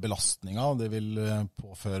 belastninga, det vil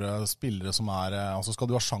påføre spillere som altså skal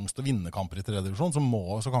du ha sjans til å vinne kamper i 3. divisjon,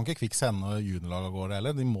 så kan ikke Kvikk sende juniorlaget av gårde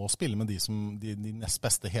heller. De må spille med de nest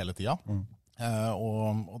beste hele tida.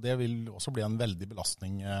 Og det vil også bli en veldig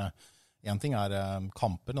belastning. En ting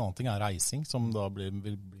kamper, en annen ting reising, som da vil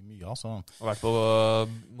bli mye av. Så. Har vært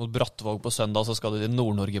mot Brattvåg på søndag, så skal du til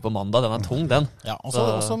Nord-Norge på mandag. Den tung, den. Ja, og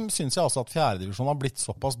så synes jeg også at 4. divisjon har blitt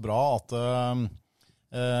såpass bra at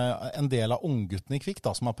en del av ungguttene i Kvikk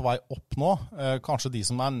da, som på vei opp nå, kanskje de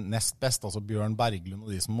som nest best, altså Bjørn Berglund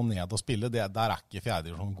og de som må ned og spille, der ikke 4.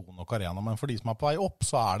 divisjon god nok arena, men for de som på vei opp,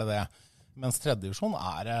 så det. Mens 3. divisjon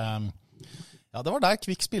ja, det var der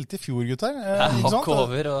Kvikk spilte i fjor, gutter. Hakk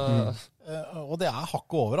over. Og det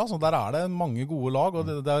hakk over, altså. Der det mange gode lag, og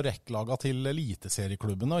det rekklaga til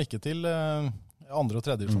eliteserieklubbene, og ikke til andre- og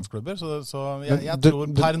tredjedivisjonsklubber. Så jeg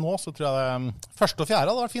tror per nå, så tror jeg det første og fjerde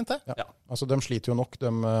hadde vært fint, det. Ja, altså de sliter jo nok, de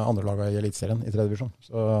andre lagene i eliteserien i tredje divisjon.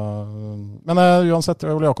 Men uansett,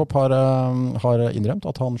 Ole Jakob har innrømt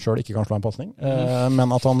at han selv ikke kan slå en passning,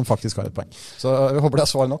 men at han faktisk har et poeng. Så jeg håper det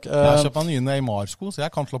svar nok. Jeg har kjøpt meg nye Neymar-sko, så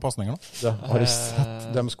jeg kan slå passninger nå. Ja, har du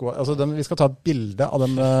sett de skoene? Altså, vi skal ta et bilde av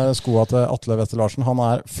de skoene til Atle Wester Larsen. Han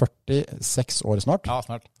 46 år snart. Ja,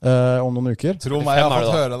 snart. Om noen uker. Tro meg, jeg har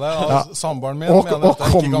fått høre det av samboeren min. Og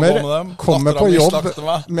kommer på jobb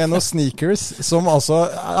med noen sneakers som altså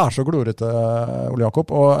så glorete, Ole Jakob,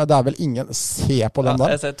 og det vel ingen se på dem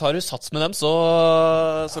der. Tar du sats med dem, så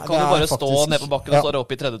kan du bare stå ned på bakken og stå opp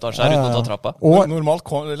i tredje etasje her uten å ta trappa. Og normalt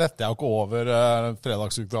letter jeg jo ikke over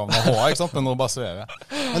fredagsutgaven av HA, ikke sant? Men nå bare svever jeg.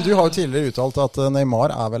 Men du har jo tidligere uttalt at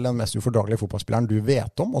Neymar vel den mest ufordragelige fotballspilleren du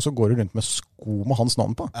vet om, og så går du rundt med sko med hans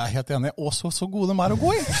navn på. Jeg helt enig, og så gode de å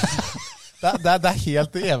gå i. Det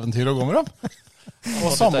helt eventyr å gå med dem.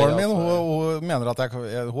 Og samboeren min, hun mener at hun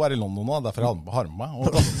i London nå, derfor jeg har med meg.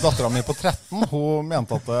 Og datteren min på 13, hun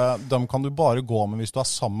mente at dem kan du bare gå med hvis du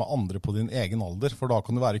sammen med andre på din egen alder, for da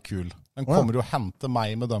kan du være kul. Men kommer du og henter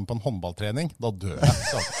meg med dem på en håndballtrening, da dør jeg.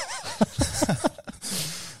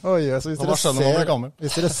 Oi, så hvis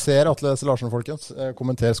dere ser Atle Wester Larsen, folkens,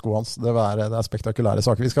 kommenter sko hans. Det spektakulære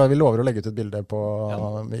saker. Vi lover å legge ut et bilde på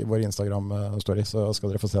i vår Instagram-story, så skal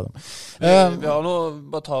dere få se dem. Vi har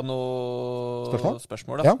bare ta noe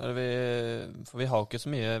spørsmål da. Ja. For vi har jo ikke så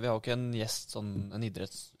mye, vi har jo ikke en gjest, en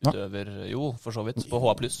idrettsutøver, jo, for så vidt, på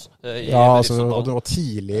HA+. Ja, altså, og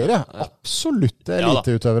tidligere, absolutt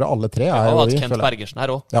eliteutøvere, alle tre. Vi har hatt Kent Bergersen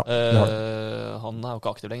her også. Ja, han jo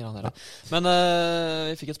ikke aktiv lenger, han her. Men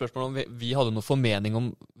vi fikk et spørsmål om vi hadde noe formening om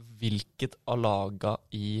hvilket av laga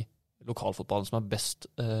i lokalfotballen som best.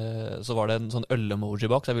 Så var det en sånn øl-emoji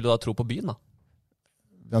bak, så jeg vil jo da tro på byen da.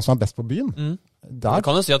 Den som best på byen? Du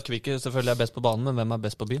kan jo si at Kvikk selvfølgelig best på banen, men hvem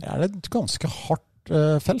best på byen? Det et ganske hardt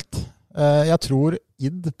felt. Jeg tror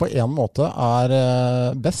ID på en måte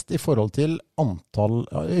best i forhold til antall,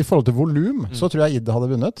 i forhold til volum, så tror jeg ID hadde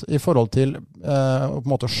vunnet. I forhold til på en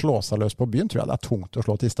måte å slå seg løs på byen, tror jeg det tungt å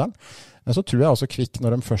slå Tisteren. Men så tror jeg også Kvikk,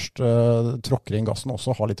 når de først tråkker inn gassen,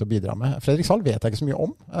 også har litt å bidra med. Fredrikshall vet jeg ikke så mye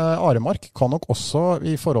om. Aremark kan nok også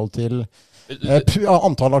i forhold til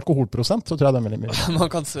antall alkoholprosent, så tror jeg det veldig mye. Man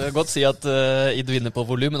kan godt si at ID vinner på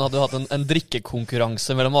volum, men hadde du hatt en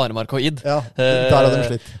drikkekonkurranse mellom Aremark og ID. Ja, der de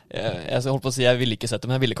slitt. Jeg holdt på å si, jeg ville ikke sett det,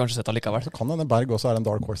 men jeg ville kanskje sett det likevel. Så kan denne Berg også en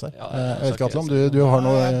dark horse her. Jeg vet ikke, Atle, om du har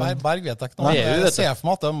noe... Berg vet jeg ikke noe. Jeg ser for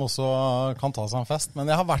meg at de også kan ta seg en fest,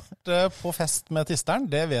 men jeg har vært på fest med Tisteren.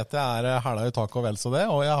 Det vet jeg hæla i tak og vel så det,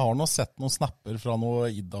 og jeg har nå sett noen snapper fra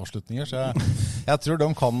noen ID-avslutninger, så jeg tror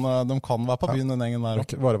de kan være på byen den gjengen der.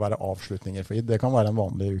 Det kan bare være avslutninger stenger for id. Det kan være en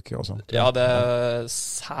vanlig uke også. Ja, det er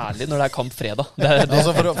særlig når det er kamp fredag.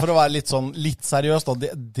 Altså for å være litt seriøs da,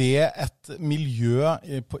 det et miljø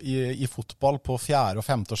i fotball på 4.,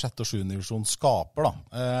 5., 6. og 7. divisjon skaper da,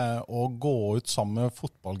 å gå ut sammen med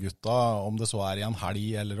fotballgutta, om det så i en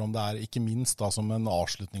helg, eller om det ikke minst da som en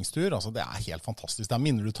avslutningstur, altså det helt fantastisk. Det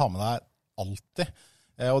minner du tar med deg alltid,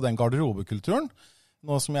 og den garderobekulturen, det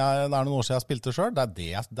noen år siden jeg spilte selv,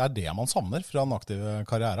 det det man savner fra en aktiv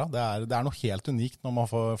karriere. Det noe helt unikt når man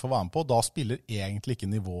får være med på, og da spiller egentlig ikke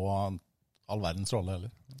nivå all verdens rolle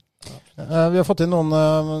heller. Vi har fått inn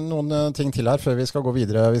noen ting til her før vi skal gå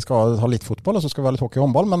videre. Vi skal ha litt fotball, og så skal vi ha litt hockey og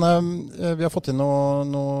håndball, men vi har fått inn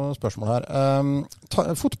noen spørsmål her.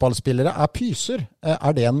 Fotballspillere pyser.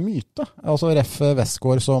 Det en myte? Altså Ref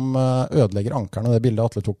Vestgård som ødelegger ankeren, og det bildet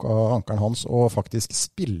Atle tok av ankeren hans, og faktisk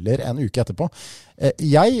spiller en uke etterpå.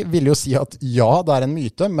 Jeg vil jo si at ja, det en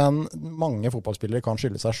myte, men mange fotballspillere kan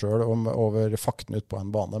skylde seg selv over fakten ut på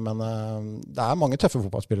en bane, men det mange tøffe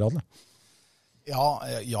fotballspillere, Atle.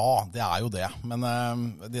 Ja, det jo det. Men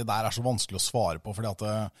det der så vanskelig å svare på, fordi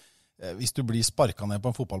at hvis du blir sparket ned på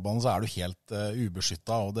en fotballbane, så du helt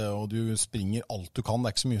ubeskyttet, og du springer alt du kan.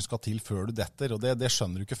 Det ikke så mye som skal til før du detter, og det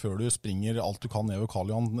skjønner du ikke før du springer alt du kan ned over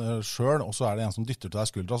Karl Johan selv, og så det en som dytter til deg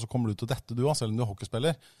skuldra, så kommer du til dette du, selv om du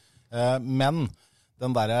hockeyspiller. Men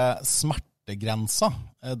den der smertegrensa,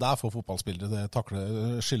 der får fotballspillere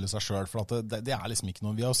skylde seg selv, for at det liksom ikke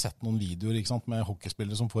noe. Vi har jo sett noen videoer, ikke sant, med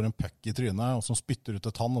hockeyspillere som får en puck i trynet, og som spytter ut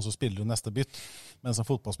et tann, og så spiller du neste bytt, mens en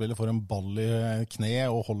fotballspiller får en ball i kne,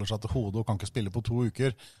 og holder seg til hodet, og kan ikke spille på 2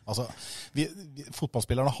 uker. Altså,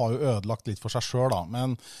 fotballspillerne har jo ødelagt litt for seg selv da,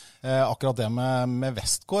 men akkurat det med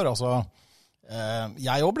Vestgård, altså,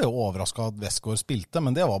 jeg også ble jo overrasket at Vestgård spilte,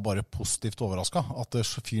 men det var bare positivt overrasket, at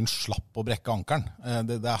fyren slapp å brekke ankeren.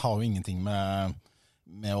 Det har jo ingenting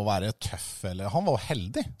med å være tøff, eller han var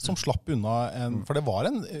heldig som slapp unna, for det var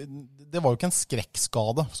jo ikke en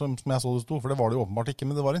skrekkskade, som jeg så det stod, for det var det jo åpenbart ikke,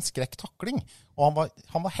 men det var en skrekktakling, og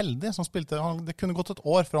han var heldig som spilte, det kunne gått et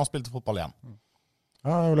år før han spilte fotball igjen.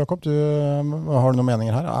 Ja, Ole Jakob, har du noen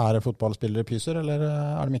meninger her? Det fotballspillere pyser, eller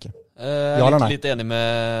de ikke? Ja eller nei? Litt enig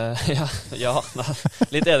med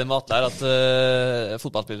litt enig med Atle her at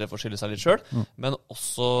fotballspillere får skylde seg litt selv, men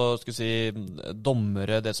også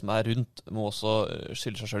dommere, det som rundt, må også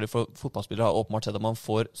skylde seg selv. For fotballspillere har åpenbart sett at man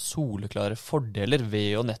får soleklare fordeler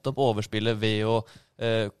ved å nettopp overspille, ved å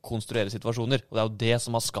konstruere situasjoner, og det jo det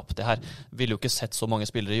som har skapt det her. Ville jo ikke sett så mange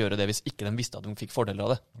spillere gjøre det hvis ikke de visste at de fikk fordeler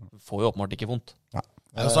av det. Får jo åpenbart ikke vondt. Ja.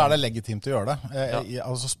 Så det legitimt å gjøre det.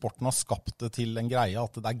 Altså, sporten har skapt det til en greie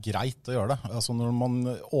at det greit å gjøre det. Altså, når man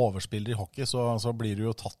overspiller i hockey, så blir du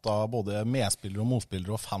jo tatt av både medspillere og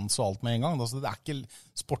motspillere og fans og alt med en gang. Altså,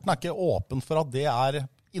 sporten ikke åpen for at det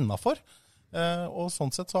innenfor. Og sånn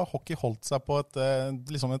sett så har hockey holdt seg på et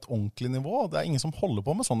ordentlig nivå, og det ingen som holder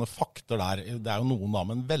på med sånne fakter der. Det jo noen da,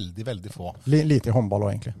 men veldig, veldig få. Lite håndball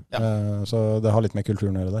også, egentlig. Ja. Så det har litt med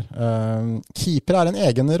kulturen å gjøre der. Keeper en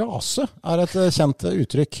egen rase, et kjent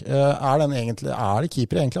uttrykk. Er det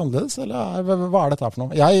keeper egentlig annerledes, eller hva dette for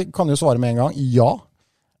noe? Jeg kan jo svare med en gang, ja.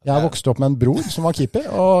 Jeg vokste opp med en bror som var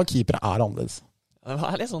keeper, og keeper annerledes.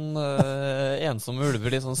 Det litt sånn ensomme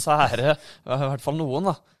ulver, litt sånn sære, i hvert fall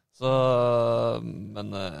noen da.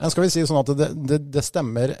 Men skal vi si sånn at det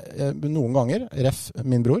stemmer noen ganger, ref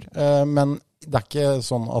min bror, men det ikke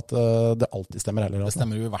sånn at det alltid stemmer heller. Det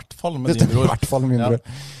stemmer jo i hvert fall med din bror. I hvert fall med min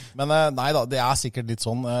bror. Men nei da, det sikkert litt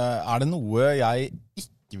sånn. Det noe jeg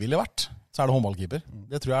ikke ville vært, så det håndballkeeper.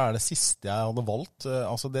 Det tror jeg det siste jeg hadde valgt.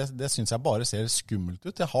 Altså det synes jeg bare ser skummelt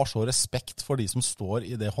ut. Jeg har så respekt for de som står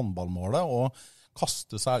i det håndballmålet, og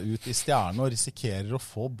kaste seg ut i stjernen og risikerer å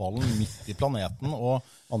få ballen midt i planeten og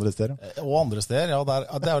andre steder. Ja,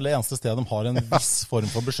 det jo det eneste stedet de har en viss form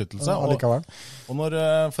for beskyttelse. Og når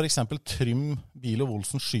for eksempel Trym Bilov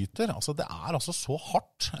Olsen skyter, altså det altså så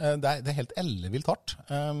hardt. Det helt ellevilt hardt.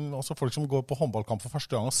 Også folk som går på håndballkamp for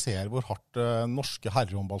første gang og ser hvor hardt norske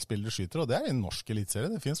herrehåndballspillere skyter, og det i norsk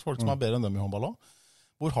elitserie. Det finnes folk som bedre enn dem i håndball også.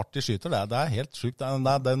 Hvor hardt de skyter, det helt sykt.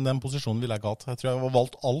 Den posisjonen ville jeg ikke hatt. Jeg tror jeg har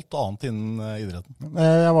valgt alt annet innen idretten.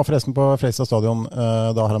 Jeg var forresten på Freistad stadion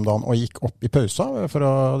da her om dagen, og gikk opp i pausa for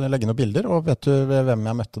å legge noen bilder. Og vet du hvem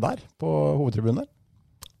jeg møtte der, på hovedtribunen der?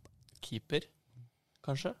 Keeper,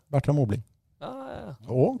 kanskje? Bertram Mobling. Ja.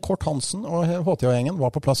 Og Kort Hansen og HTH-gjengen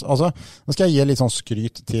var på plass. Altså, nå skal jeg gi litt sånn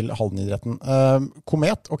skryt til Hallenidretten.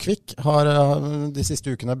 Komet og Kvikk har de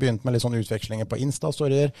siste ukene begynt med litt sånn utvekslinger på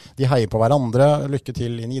Insta-storyer. De heier på hverandre. Lykke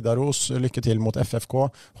til i Nidaros, lykke til mot FFK.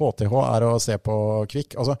 HTH å se på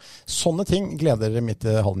Kvikk. Altså, sånne ting gleder mitt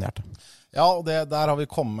Hallenhjerte. Ja, og der har vi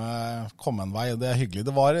kommet en vei, det hyggelig.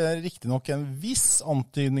 Det var riktig nok en viss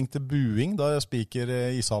antydning til buing da speaker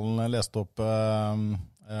Ishallen leste opp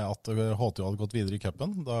at HTO hadde gått videre i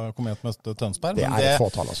cupen da Komet møtte Tønsberg. Det et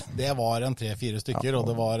fåtall, altså. Det var en 3-4 stykker, og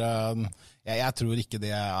det var... Jeg tror ikke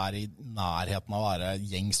det i nærheten av å være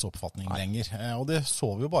gjengs oppfatning lenger. Og det så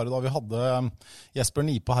vi jo bare da vi hadde Jesper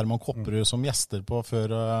Nipe og Herman Kopperud som gjester på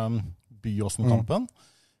før Byåsen-kampen.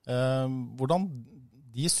 Hvordan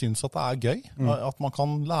de syns at det gøy, at man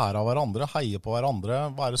kan lære av hverandre, heie på hverandre,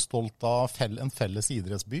 være stolt av en felles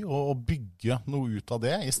idrettsby og bygge noe ut av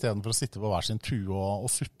det, i stedet for å sitte på hver sin tue og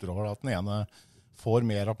sutre over at den ene får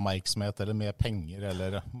mer oppmerksomhet eller mer penger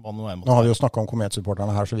eller hva noe er. Nå har vi jo snakket om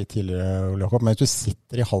Komet-supporterne her så vidt tidligere, Ole Jakob, men hvis du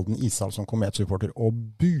sitter i Halden Ishall som Komet-supporter og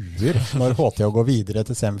buer når HTO går videre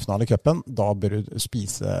til semifinale i cupen, da bør du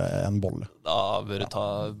spise en bolle. Da bør du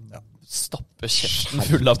stappe kjeften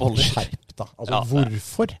full av boller. Skjerp da. Altså,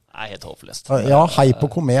 hvorfor? Det helt håpløst. Ja, hei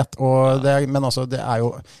på Komet, men altså, det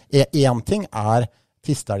jo... En ting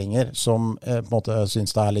tistelinger som på en måte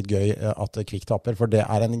synes det litt gøy at Kvikk taper, for det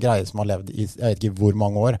en greie som har levd i, jeg vet ikke hvor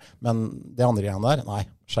mange år, men det andre greiene der, nei,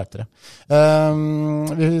 skjerp dere.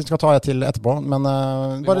 Vi skal ta et til etterpå, men...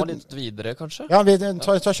 vi må litt videre, kanskje? Ja, vi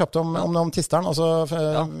tar kjapt om tisteren. Altså,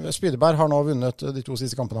 Spydeberg har nå vunnet de 2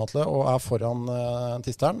 siste kampene, Atle, og foran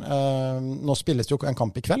tisteren. Nå spilles det jo en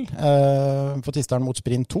kamp i kveld for tisteren mot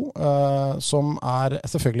Sprint 2, som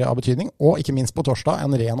selvfølgelig av betydning, og ikke minst på torsdag,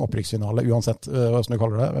 en ren opprykksfinale, uansett hva du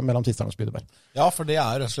kaller det, mellom tisteren og Spydeberg. Ja, for det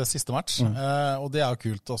rett og slett siste match, og det jo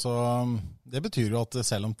kult. Altså, det betyr jo at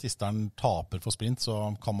selv om tisteren taper for Sprint, så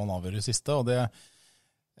kan man avgjøre siste, og det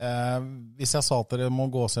hvis jeg sa at dere må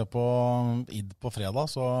gå og se på ID på fredag,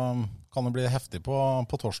 så kan det bli heftig på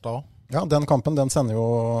torsdag også. Ja, den kampen den sender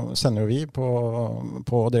jo vi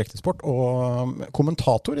på Direktesport, og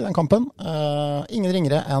kommentator i den kampen, ingen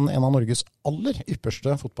ringere enn en av Norges aller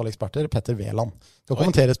ypperste fotballeksperter, Petter Veland. Skal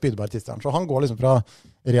kommentere Spydeberg-tisteren, så han går liksom fra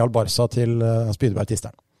Real Barca til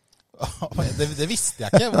Spydeberg-tisteren. Det visste jeg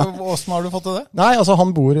ikke. Hvordan har du fått til det? Nei, altså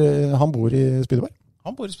han bor i Spydeberg.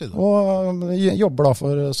 Han bor i Spydeberg. Og jobber da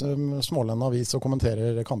for Småland Avis og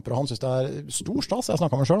kommenterer kamper. Og han synes det stor stas, jeg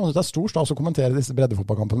snakket med meg selv, han synes det stor stas å kommentere disse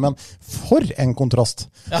breddefotballkampene. Men for en kontrast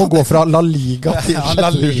å gå fra La Liga til La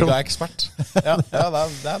Liga-ekspert. Ja,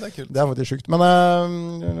 det kult. Det faktisk sykt. Men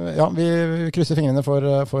ja, vi krysser fingrene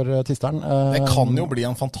for tisteren. Det kan jo bli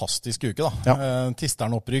en fantastisk uke da. Ja.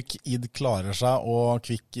 Tisteren opprykk, ID klarer seg, og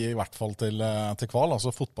Kvikk i hvert fall til kval. Altså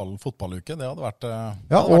fotballuke, det hadde vært,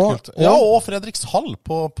 kult. Ja, og Fredrikshall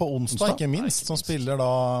på onsdag, ikke minst, som spiller da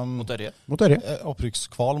mot Ørje.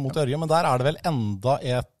 Opprykkskval mot Ørje, men der det vel enda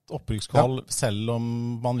et opprykkskval selv om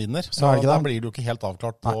man vinner, så der blir det jo ikke helt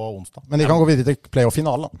avklart på onsdag. Men de kan gå videre til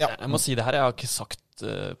playoff-finalen. Ja. Jeg må si det her, jeg har ikke sagt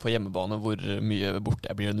på hjemmebane hvor mye borte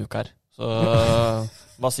jeg blir en uke her. Så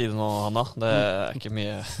hva sier du nå, Hanna? Det ikke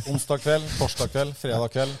mye. Onsdag kveld, torsdag kveld,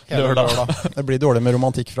 fredag kveld, lørdag. Det blir dårlig med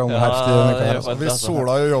romantikk fra unge her. Hvis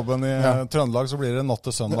sola gjør jobben i Trøndelag, så blir det natt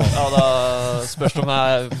til søndag. Ja, da spørs det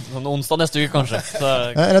om onsdag neste uke, kanskje.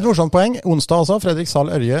 Et morsomt poeng. Onsdag altså,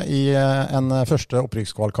 Fredrikshall Ørje i en første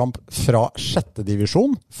opprykkskvalkamp fra 6.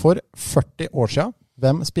 divisjon for 40 år siden.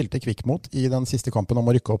 Hvem spilte Kvikk mot i den siste kampen om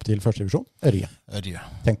å rykke opp til 1. divisjon? Ørje.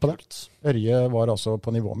 Tenk på det. Ørje var altså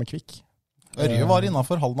på nivå med Kvikk. Ørje var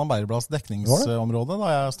innenfor Halden og Bæreblads dekningsområde da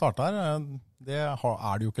jeg startet her. Det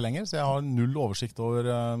det jo ikke lenger, så jeg har null oversikt over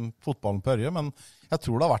fotballen på Ørje, men jeg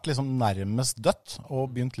tror det har vært liksom nærmest dødt og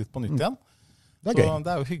begynt litt på nytt igjen. Det gøy. Så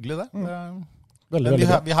det jo hyggelig det. Veldig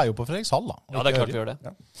vi heier jo på Fredrikshall da. Ja, det klart vi gjør det.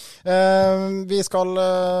 Ja. Vi skal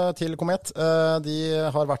til Komet. De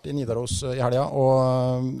har vært i Nidaros i helga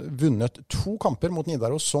og vunnet 2 kamper mot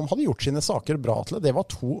Nidaros som hadde gjort sine saker bra til. Det var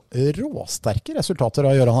 2 råsterke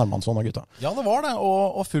resultater av Gøran Hermansson og gutta. Ja, det var det,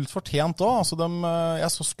 og fullt fortjent også. Altså,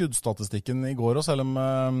 jeg så skuddstatistikken i går, og selv om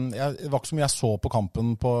det var ikke så mye jeg så på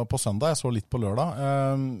kampen på søndag, jeg så litt på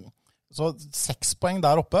lørdag. Så 6 poeng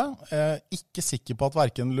der oppe. Ikke sikker på at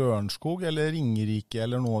hverken Lørenskog eller Ringerike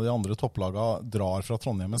eller noen av de andre topplagene drar fra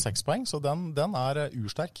Trondheim med 6 poeng, så den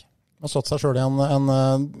ursterk. Man satt seg selv i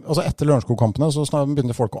altså etter Lørenskog-kampene så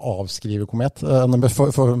begynte folk å avskrive Komet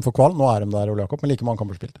for kval. Nå de der, Ole Jakob, men like mange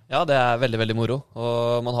kamper spilt. Ja, det veldig, veldig moro.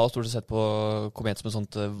 Og man har stort sett sett på Komet som et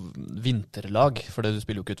sånt vinterlag, for det du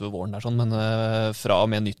spiller jo ikke utover våren der, sånn, men fra og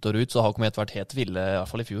med nyttår ut så har Komet vært helt ville, i hvert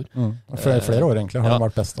fall i fjor. Flere år egentlig har den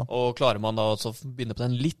vært best da. Og klarer man da å begynne på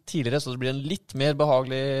den litt tidligere, så det blir en litt mer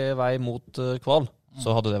behagelig vei mot kval.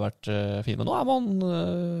 Så hadde det vært fint. Men nå man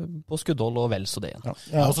på skuddhold og vel så det igjen.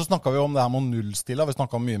 Ja. Og så snakket vi om det her med å nullstille. Vi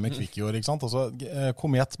snakket mye med Kvikk i år, ikke sant? Altså,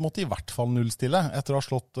 Komet måtte i hvert fall nullstille etter å ha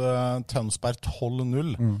slått Tønsberg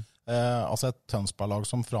 12-0. Altså et Tønsberg-lag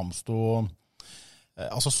som framstod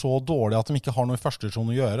så dårlig at de ikke har noe i første divisjon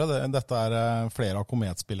å gjøre. Dette flere av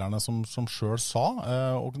kometspillerne som selv sa,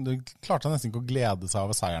 og de klarte nesten ikke å glede seg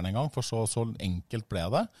over seieren en gang, for så enkelt ble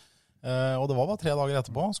det. Og det var bare 3 dager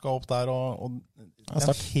etterpå, skal opp der og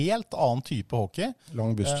en helt annen type hockey.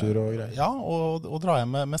 Lang busstur og greier. Ja, og dra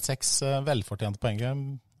hjem med 6 velfortjente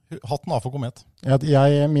poeng. Hatten av for Komet.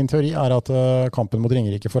 Min teori at kampen mot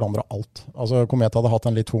Ringerike forandret alt. Altså, Komet hadde hatt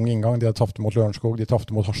en litt tung inngang. De hadde tapt mot Lørenskog, de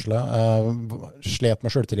tapte mot Hasle. Slet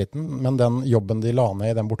med selvtilliten, men den jobben de la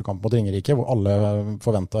ned i den bortekampen mot Ringerike, hvor alle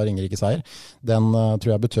forventet Ringerike seier, den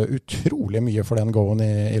tror jeg betød utrolig mye for den goen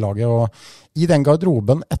i laget. Og i den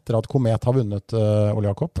garderoben, etter at Komet har vunnet Ole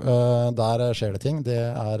Jakob, der skjer det ting. Det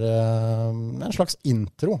en slags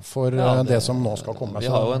intro for det som nå skal komme.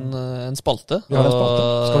 Vi har jo en spalte. Vi har en spalte.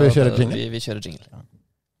 Skal vi kjøre jingle? Vi kjører jingle. Ja.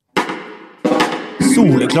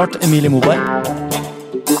 Soleklart Emilie Moberg.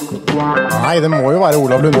 Nei, det må jo være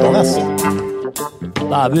Olav Lundanes.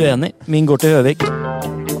 Da vi uenige. Min går til Høvik.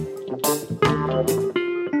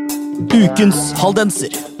 Ukens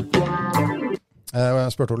haldenser.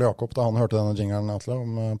 Jeg spurte Ole Jakob da han hørte denne jingeren, Atle,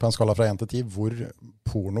 på en skala fra 1 til 10, hvor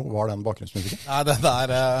porno var den bakgrunnsmusikken? Nei, den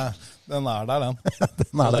er der, den.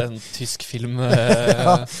 Den er en tysk film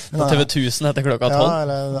på TV 1000 etter klokka 12. Ja,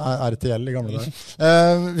 eller RTL i gamle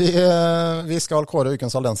dager. Vi skal kåre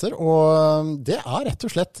ukens haldenser, og det rett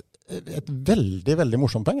og slett et veldig, veldig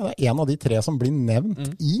morsomt poeng. Det en av de 3 som blir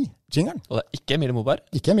nevnt i jingeren. Og det ikke Emilie Moberg.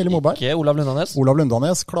 Ikke Emilie Moberg. Ikke Olav Lundanes. Olav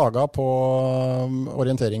Lundanes klaga på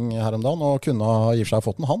orientering her om dagen, og kunne ha gitt seg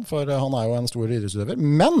fått han, for han jo en stor idrettsutøver.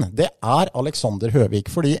 Men det Alexander Høvik,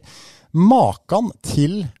 fordi maken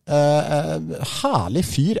til herlig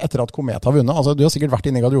fyr etter at Komet har vunnet. Altså, du har sikkert vært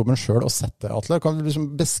inne i garderoben selv og sett det, Atle. Kan du liksom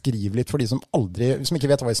beskrive litt for de som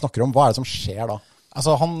ikke vet hva vi snakker om? Hva det som skjer da?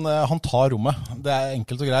 Altså, han tar rommet. Det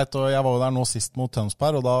enkelt og greit, og jeg var jo der nå sist mot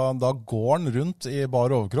Tønsberg, og da går han rundt i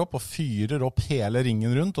bar overkropp og fyrer opp hele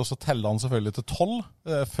ringen rundt, og så teller han selvfølgelig til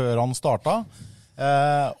 12 før han startet,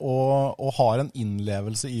 og har en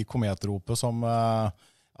innlevelse i kometropet som...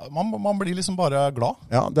 Man blir liksom bare glad.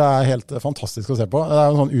 Ja, det helt fantastisk å se på. Det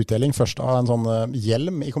en sånn utdeling først av en sånn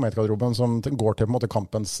hjelm i kometgarderoben som går til på en måte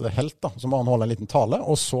kampens helt, da. Så må han holde en liten tale,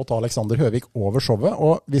 og så tar Alexander Høvik over showet,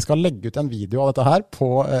 og vi skal legge ut en video av dette her på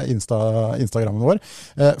Instagrammen vår.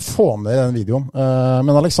 Få med den videoen.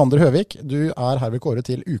 Men Alexander Høvik, du herved kåret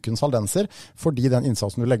til ukens haldenser, fordi den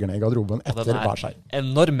innsatsen du legger ned i garderoben etter hver seier.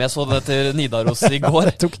 Enorm. Jeg så det til Nidaros i går.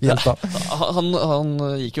 Det tok helt av. Han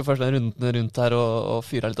gikk jo først den runden rundt her og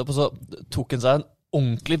fyret litt opp, og så tok han seg en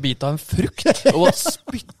ordentlig bit av en frukt og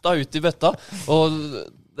spytta ut i bøtta, og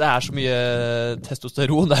det så mye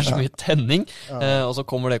testosteron, det så mye tenning, og så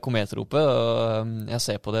kommer det kometropet, og jeg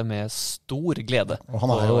ser på det med stor glede. Og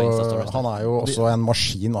han jo også en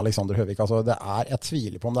maskin, Alexander Høvik. Altså, jeg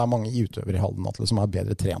tviler på om det mange utøvere i Halden, Atle, som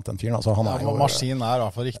bedre trent enn fyren. Altså, maskin i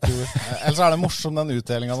hvert fall riktig ord. Ellers det morsom den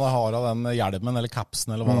utdelingen han har av den hjelmen eller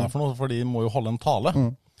capsen, eller hva det for noe, for de må jo holde en tale.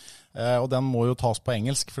 Og den må jo tas på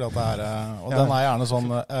engelsk, fordi at og den gjerne sånn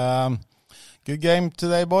good game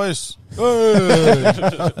today, boys.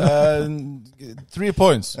 3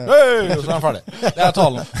 points. Og så ferdig. Det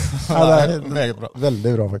talen. Det meget bra.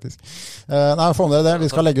 Veldig bra, faktisk. Nei, få med dere det.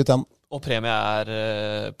 Vi skal legge ut den. Og premie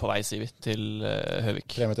på vei, sier vi, til Høvik.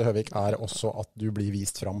 Premie til Høvik også at du blir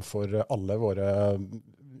vist fram for alle våre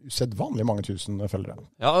usedvanlig mange tusen følgere.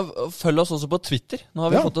 Ja, følg oss også på Twitter. Nå har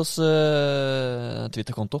vi fått oss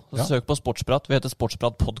Twitter-konto. Søk på Sportsprat. Vi heter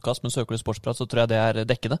Sportsprat podcast, men søker du Sportsprat, så tror jeg det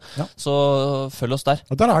dekkende. Ja. Så følg oss der.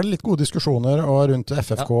 Og der det litt gode diskusjoner og rundt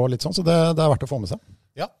FFK og litt sånn, så det verdt å få med seg.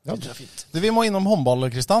 Ja. Vi må innom håndball,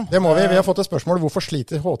 Kristian. Det må vi. Vi har fått et spørsmål. Hvorfor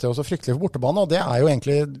sliter HTH så fryktelig for bortebane? Og det jo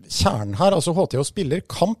egentlig kjernen her. Altså HTH spiller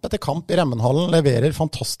kamp etter kamp i Remmenhallen, leverer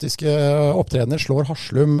fantastiske opptredener, slår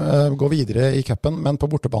Haslum, går videre i cupen, men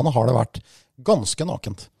på bortebane har det vært ganske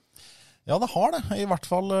nakent. Ja, det har det. I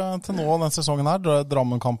hvert fall til nå denne sesongen her.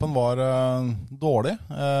 Drammenkampen var dårlig.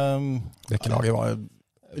 Bekkelaget var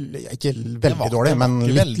ikke veldig dårlig, men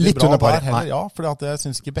litt under par. Ja, fordi jeg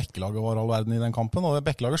synes ikke Bekkelaget var all verden i den kampen, og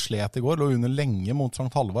Bekkelaget slet i går, lå under lenge mot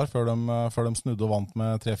Sankt Halvard før de snudde og vant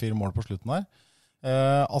med 3-4 mål på slutten her.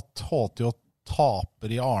 At HTH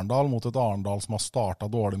taper i Arendal mot et Arendal som har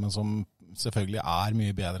startet dårlig, men som selvfølgelig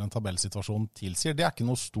mye bedre enn tabellsituasjonen tilsier, det ikke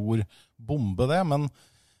noe stor bombe det, men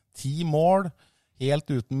 10 mål, helt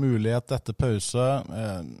uten mulighet etter pause.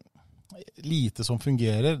 lite som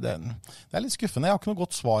fungerer. Det litt skuffende. Jeg har ikke noe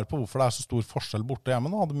godt svar på hvorfor det så stor forskjell borte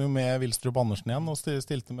hjemme. Nå hadde vi jo med Vilstrup Andersen igjen og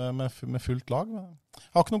stilte med fullt lag.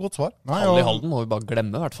 Jeg har ikke noe godt svar. Hallen i Halden må vi bare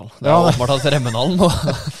glemme I hvert fall. Det åpenbart at Remmenhallen nå.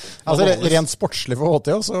 Altså rent sportslig for HT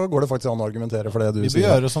så går det faktisk an å argumentere for det du sier. Vi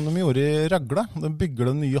bør gjøre som de gjorde I Røgle. De bygger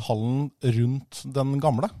den nye hallen rundt den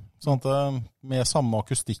gamle. Sånn at med samme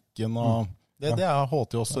akustikken og det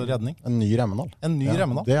HTOs redning. En ny Remmenhall. En ny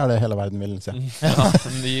Remmenhall. Det det hele verden vil se.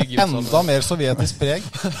 Enda mer sovjetisk preg.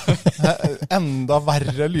 Enda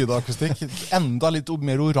verre lydakustikk. Enda litt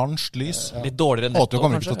mer oransje lys. Litt dårligere netto, HTO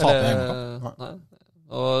kommer ikke til å tape hjemme.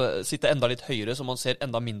 Og sitte enda litt høyere, så man ser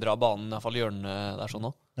enda mindre av banen, I hvert fall hjørnet der sånn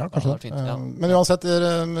nå. Ja, kanskje det. Men uansett,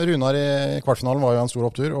 Runar I kvartfinalen var jo en stor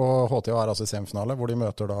opptur, og HTO altså I semifinale, hvor de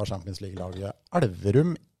møter da Champions League-laget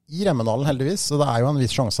Elverum I Remmenhallen heldigvis, så det jo en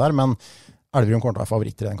viss sjanse her, men Elverum kommer til å være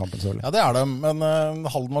favoritter I den kampen, selvfølgelig. Ja, det det, men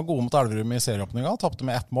Halden var gode mot Elverum I serieåpninga, tappte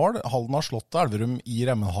med 1 mål. Halden har slått Elverum I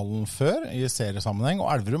Remmenhallen før, I seriesammenheng,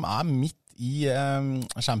 og Elverum midt I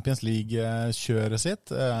Champions League-kjøret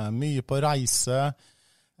sitt. Mye på reise.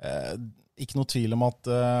 Ikke noe tvil om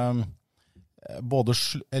at både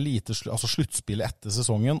sluttspillet etter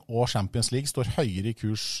sesongen og Champions League står høyere I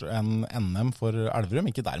kurs enn NM for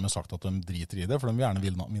Elverum. Ikke dermed sagt at de driter I det, for de vil gjerne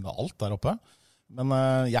vinne alt der oppe. Men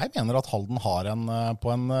jeg mener at Halden har på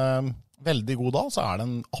en veldig god dag, så det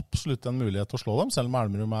absolutt en mulighet til å slå dem, selv om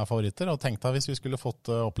Elverum favoritter. Og tenk deg hvis vi skulle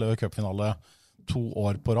fått oppleve cupfinale 2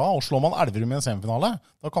 år på rad, og slår man Elverum I en semifinale,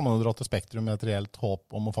 da kan man jo dra til Spektrum med et reelt håp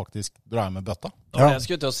om å faktisk dra med bøtta. Ja. Jeg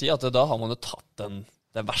skulle til å si at da har man jo tatt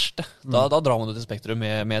det verste. Da drar man jo til Spektrum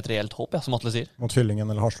med et reelt håp, som Atle sier. Mot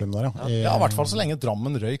Fyllingen eller Haslum der, ja. Ja, I hvert fall så lenge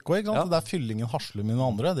Drammen røyk også, ikke sant? Det Fyllingen, Haslum I den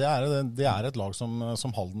andre. Det et lag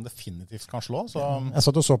som Halden definitivt kan slå. Så. Jeg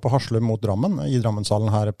satt og så på Haslum mot Drammen I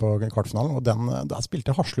Drammenshallen her på kvartfinalen, og der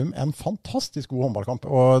spilte Haslum en fantastisk god håndballkamp.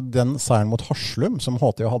 Og den seieren mot Haslum som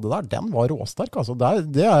HTO hadde der, den var råsterk. Altså.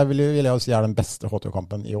 Det vil jeg jo si den beste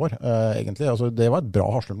HTO-kampen I år, egentlig. Altså, det var et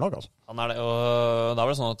bra Haslum-lag. Altså. Han det, og da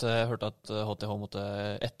var det sånn at jeg hørte at HTH måtte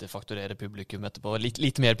etterfakturere publikum etterpå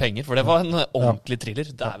litt mer penger, for det var en ordentlig thriller.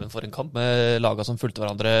 Dæven for en kamp med laga som fulgte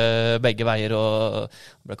hverandre begge veier, og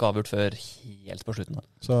ble ikke avgjort før helt på slutten.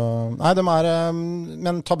 Så, nei,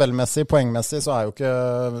 men tabellmessig, poengmessig, så jo ikke,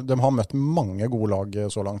 de har møtt mange gode lag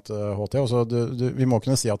så langt, HT, så vi må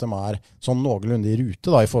kunne si at de sånn noenlunde I rute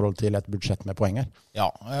da, I forhold til et budsjett med poenger. Ja,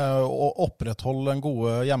 og opprettholde den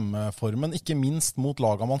gode hjemmeformen, ikke minst mot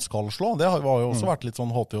laga man skal slå. Det har jo også vært litt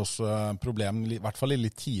sånn HTOs problem, I hvert fall I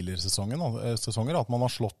litt tidligere sesonger, at man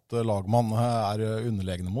har slått lag man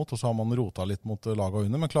underlegne mot, og så har man rotet litt mot laga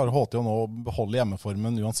under, men klarer HTO nå å beholde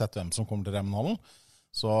hjemmeformen uansett hvem som kommer til Remmenhallen,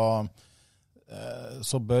 så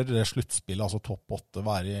bør det sluttspillet, altså topp 8,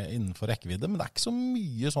 være innenfor rekkevidde, men det ikke så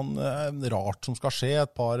mye sånn rart som skal skje,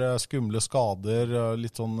 et par skumle skader,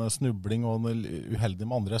 litt sånn snubling og uheldig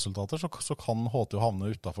med andre resultater, så kan HTO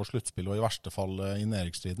havne utenfor sluttspillet, og I verste fall I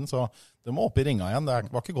nedrykksstriden, så det må opp I ringa igjen.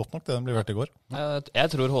 Det var ikke godt nok det den ble vært I går. Jeg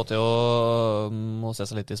tror HTO må se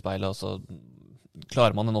seg litt I speilet, altså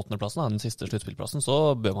klarer man den 8. plassen, den siste sluttspillplassen,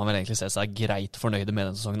 så bør man vel egentlig se seg greit fornøyde med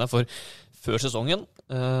den sesongen der, for før sesongen,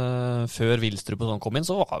 før Vilstrup og sånn kom inn,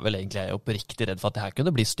 så var vel egentlig jeg oppriktig redd for at det her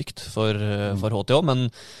kunne bli stygt for HTO, men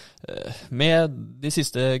med de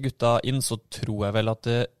siste gutta inn, så tror jeg vel at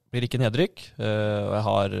det blir ikke nedrykk, og jeg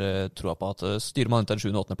har troa på at styrer man til den 7.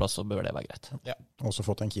 og 8. plass, så bør det være greit. Ja. Også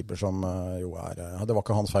fått en keeper som jo det var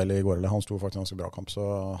ikke hans feil I går, eller han sto faktisk en ganske bra kamp, så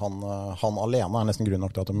han alene nesten grunn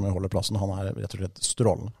nok til at de holder plassen. Han rett og slett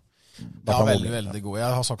strålende. Ja, veldig god.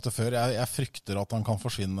 Jeg har sagt det før, jeg frykter at han kan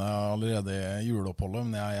forsvinne allerede I juleoppholdet,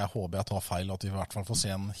 men jeg håper jeg tar feil at vi I hvert fall får se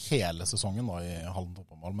en hele sesongen da, I Halden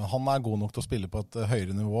toppmål. Men han god nok til å spille på et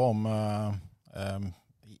høyere nivå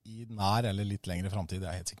I nær eller litt lengre fremtid, det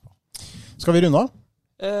jeg helt sikker på. Skal vi runde av?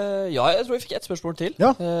 Ja, jeg tror vi fikk et spørsmål til.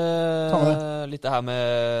 Ja, litt det her med,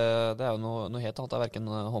 det jo noe helt annet, det hverken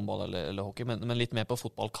håndball eller hockey, men litt mer på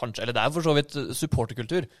fotball kanskje, eller det for så vidt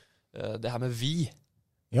supporterkultur. Det her med vi.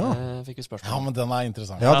 Ja. Fikk vi spørsmål. Ja, men den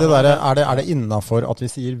interessant. Ja, det der, det innenfor at vi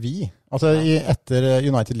sier vi? Altså, etter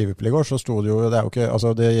United Liverpool I går, så stod det jo, det jo ikke,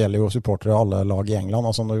 altså det gjelder jo supportere av alle lag I England,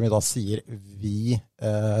 altså når vi da sier vi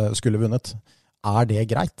skulle vunnet, det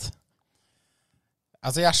greit?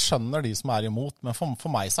 Altså, jeg skjønner de som imot, men for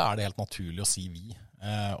meg så det helt naturlig å si vi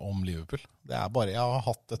om Liverpool. Det bare, jeg har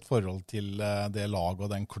hatt et forhold til det laget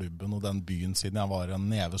og den klubben og den byen siden jeg var en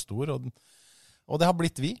neve stor, og det har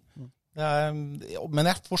blitt vi. Men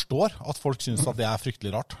jeg forstår at folk synes at det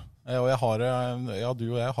fryktelig rart. Og du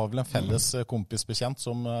og jeg har vel en felles kompisbekjent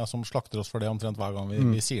som slakter oss for det omtrent hver gang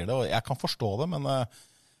vi sier det, og jeg kan forstå det, men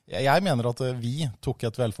Jeg mener at vi tok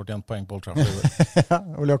et velfortjent poeng på Old Trafford. Ja,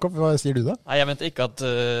 Ole Jakob, hva sier du da? Nei, jeg mente ikke at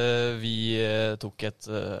vi tok et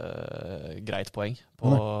greit poeng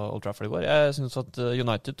på Old Trafford i går. Jeg synes at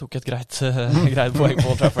United tok et greit poeng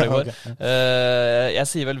på Old Trafford i går. Okay. Jeg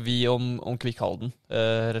sier vel vi om Kvikhalden,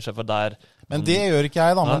 rett og slett for der. Men det gjør ikke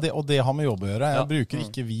jeg da, og det har med jobb å gjøre. Jeg bruker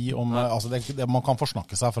ikke vi om, altså man kan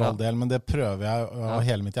forsnakke seg for all del, men det prøver jeg av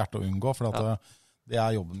hele mitt hjerte å unngå, for at det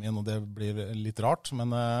er jobben min, og det blir litt rart,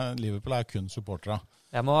 men Liverpool er kun supportere.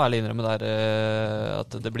 Jeg må ærlig innrømme der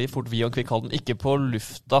at det blir fort vi og Kvikhalden, ikke på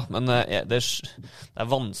lufta, men det er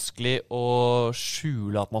vanskelig å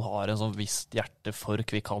skjule at man har en sånn visst hjerte for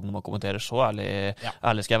Kvikhalden når man kommenterer. Så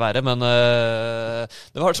ærlig skal jeg være, men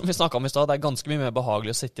det var som vi snakket om i sted, det er ganske mye mer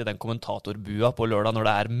behagelig å sitte i den kommentatorbua på lørdag når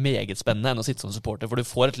det er meget spennende enn å sitte som supporter, for du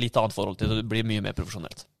får et litt annet forhold til det, det blir mye mer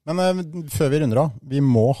profesjonelt. Men før vi runder av, vi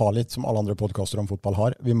må ha litt, som alle andre podcaster om fotball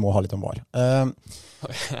har, vi må ha litt om VAR.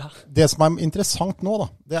 Det som er interessant nå da,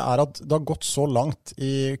 det er at det har gått så langt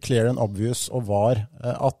i clear and obvious og VAR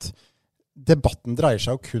at debatten dreier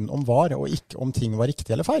seg jo kun om VAR og ikke om ting var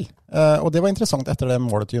riktig eller feil. Og det var interessant etter det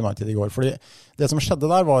målet til United i går, fordi det som skjedde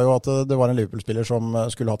der var jo at det var en Liverpool-spiller som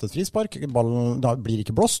skulle hatt et frispark, ballen da blir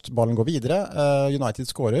ikke blåst, ballen går videre, United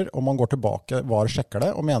scorer, og man går tilbake, VAR sjekker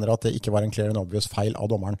det og mener at det ikke var en clear and obvious feil av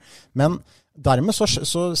dommeren. Men dermed så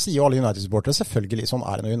sier jo alle United-supportere, selvfølgelig sånn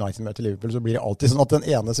er det når United møter Liverpool, så blir det alltid sånn at den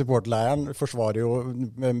ene supportleiren forsvarer jo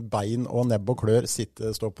med bein og nebb og klør sitt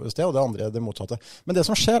ståsted, og det andre det motsatte. Men det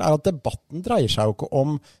som skjer er at debatten dreier seg jo ikke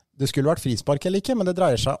om det skulle vært frispark eller ikke, men det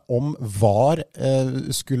dreier seg om VAR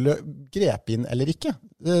skulle grepe inn eller ikke.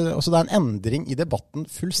 Så det er en endring i debatten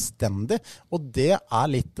fullstendig, og det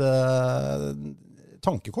er litt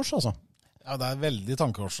tankekors, altså. Ja, det er veldig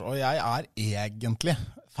tankekors, og jeg er egentlig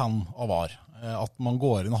fan av VAR. At man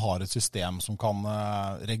går inn og har et system som kan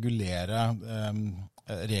regulere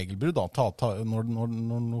regelbrudd når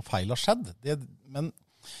noe feil har skjedd. Men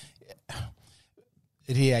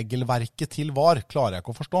regelverket til VAR klarer jeg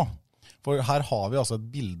ikke å forstå. For her har vi altså et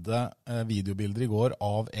videobilder i går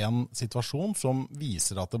av en situasjon som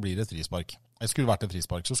viser at det blir et frispark. Det skulle vært et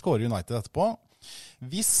frispark, så scorer United etterpå.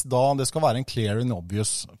 Hvis da det skal være en clear and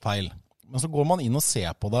obvious feil, men så går man inn og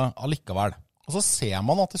ser på det allikevel. Og så ser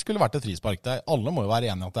man at det skulle vært et frispark. Alle må jo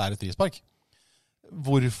være enige at det er et frispark.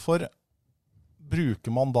 Hvorfor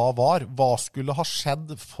bruker man da VAR? Hva skulle ha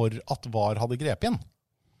skjedd for at VAR hadde grepet inn?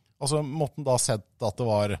 Altså, måtte man da sett at det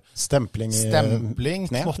var stempling,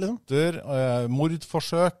 knotter,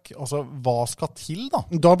 mordforsøk, altså, hva skal til da?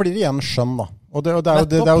 Da blir det igjen skjønn da. Og det er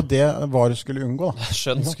jo det VAR skulle unngå da.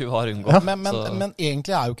 Skjønn skulle VAR unngå. Ja. Men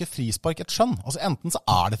egentlig er jo ikke frispark et skjønn. Altså, enten så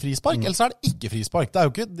er det frispark, eller så er det ikke frispark. Det er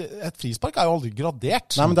jo ikke, et frispark er jo aldri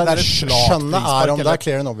gradert. Nei, men det er skjønnet er om det er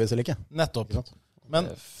clear and obvious eller ikke. Nettopp.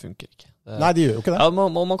 Men det funker ikke. Nei, de gjør jo ikke det. Ja,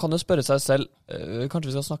 man kan jo spørre seg selv,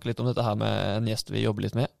 kanskje vi skal snakke litt om dette her med en gjest vi jobber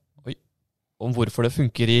litt med, om hvorfor det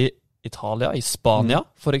funker i Italia, i Spania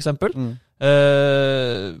for eksempel.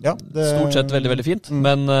 Stort sett veldig, veldig fint.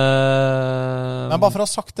 Men bare for å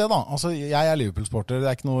ha sagt det da, altså jeg er Liverpool-sporter,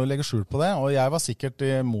 det er ikke noe å legge skjul på det, og jeg var sikkert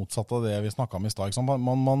motsatt av det vi snakket om i stad.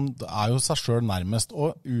 Man er jo seg selv nærmest,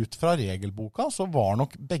 og ut fra regelboka så var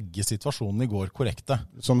nok begge situasjonene i går korrekte.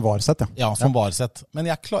 Som var sett, ja. Ja, som var sett. Men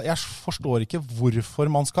jeg forstår ikke hvorfor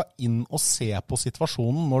man skal inn og se på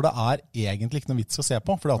situasjonen når det er egentlig ikke noe vits å se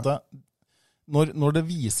på, fordi at når det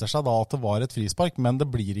viser seg da at det var et frispark, men det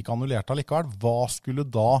blir ikke annullert allikevel, hva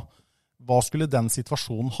skulle den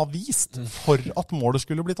situasjonen ha vist for at målet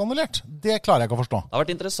skulle blitt annullert? Det klarer jeg ikke å forstå. Det har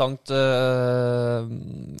vært interessant,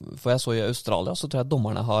 for jeg så i Australia, så tror jeg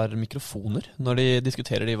dommerne har mikrofoner når de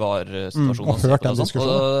diskuterer de VAR-situasjonene. Og hørt den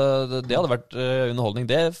diskusjonen. Det hadde vært underholdning.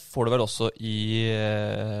 Det får du vel også i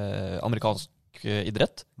amerikansk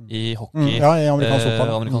idrett, i hockey, ja, i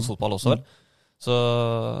amerikansk fotball også vel. Så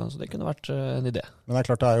det kunne vært en idé. Men det er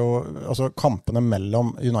klart det er jo, altså kampene mellom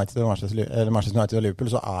United og Manchester United og Liverpool,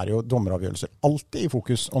 så er jo dommeravgjørelser alltid i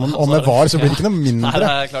fokus. Og med VAR så blir det ikke noe mindre. Nei, det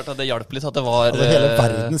er klart at det hjalp litt at det var... Altså, hele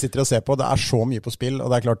verden sitter og ser på, det er så mye på spill, og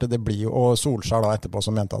det er klart det blir jo, og Solskjær da etterpå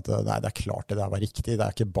som mente at nei, det er klart det der var riktig, det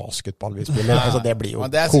er ikke basketball vi spiller. Altså det blir jo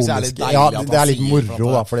komisk. Ja, det er litt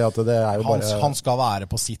moro da, fordi at det er jo bare... Han skal være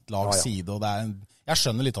på sitt lags side, og det er jeg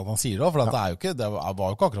skjønner litt at han sier det, for det var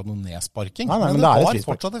jo ikke akkurat noen nedsparking. Nei, men det var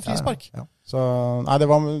fortsatt et frispark. Ja. Så, nei, det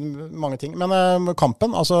var mange ting. Men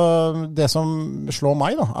kampen, altså det som slår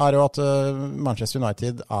meg da, er jo at Manchester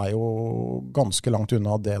United er jo ganske langt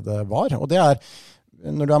unna det var. Og det er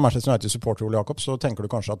når du er Manchester United-supporter, Ole Jakob, så tenker du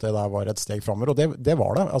kanskje at det der var et steg fremover, og det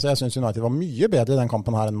var det. Altså, jeg synes United var mye bedre i den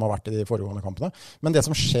kampen her enn de har vært i de foregående kampene. Men det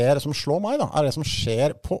som skjer, som slår meg da, er det som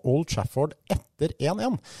skjer på Old Trafford etter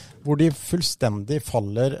 1-1, hvor de fullstendig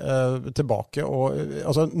faller tilbake. Og,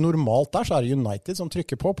 altså, normalt der så er det United som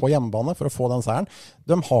trykker på hjemmebane for å få den seieren.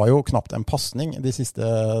 De har jo knapt en passning de siste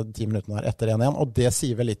 10 minuttene her etter 1-1, og det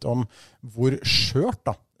sier vel litt om hvor skjørt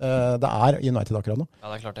da det er United akkurat nå. Ja,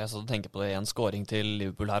 det er klart det. Så du tenker på det, en scoring til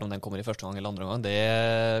Liverpool her, om den kommer i første gang eller andre gang,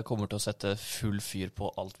 det kommer til å sette full fyr på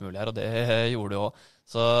alt mulig her, og det gjorde det også.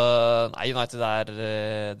 Så nei, United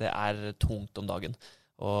det er tungt om dagen.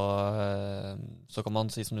 Og så kan man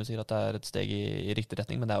si, som du sier, at det er et steg i riktig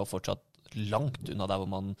retning, men det er jo fortsatt langt unna der hvor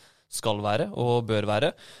man skal være og bør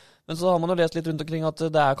være. Men så har man jo lest litt rundt omkring at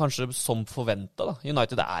det er kanskje som forventet da.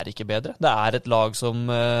 United er ikke bedre. Det er et lag som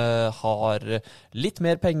har litt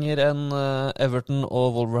mer penger enn Everton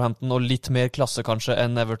og Wolverhampton, og litt mer klasse kanskje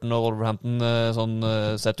enn Everton og Wolverhampton sånn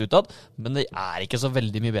sett utad. Men det er ikke så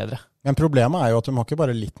veldig mye bedre. Men problemet er jo at de har ikke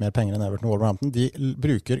bare litt mer penger enn Everton og Wolverhampton. De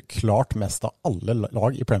bruker klart mest av alle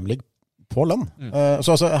lag i Premier League på lønn.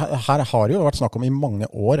 Så altså, her har det jo vært snakk om i mange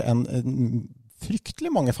år en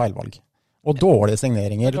fryktelig mange feilvalg. Og dårlige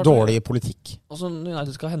signeringer, dårlig politikk. Altså,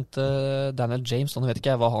 United skal hente Daniel James, han vet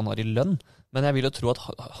ikke hva han har i lønn, men jeg vil jo tro at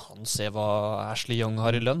han ser hva Ashley Young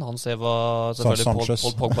har i lønn, han ser hva selvfølgelig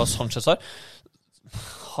Paul Pogba Sanchez har.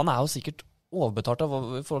 Han er jo sikkert overbetalt av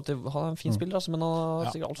i forhold til, han er en fin spiller, altså, men han har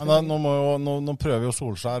sikkert alt spiller. Nå prøver jo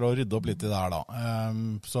Solskjær å rydde opp litt i det her da,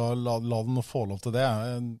 så la dem nå få lov til det.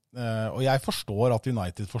 Og jeg forstår at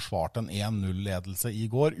United forsvarte en 1-0-ledelse i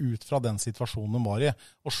går, ut fra den situasjonen de var i,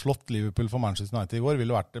 og slått Liverpool for Manchester United i går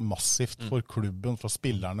ville vært massivt for klubben, for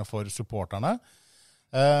spillerne, for supporterne.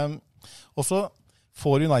 Og så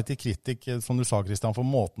får United kritikk, som du sa, Christian, for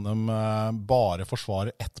måten de bare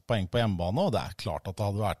forsvarer 1 poeng på hjemmebane, og det er klart at det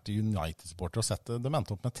hadde vært United-supporter å sette. De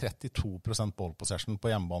endte opp med 32% ball possession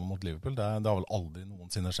på hjemmebane mot Liverpool. Det har vel aldri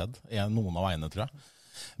noensinne skjedd, noen av veiene, tror jeg.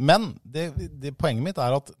 Men poenget mitt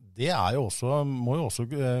er at det er jo også, må jo også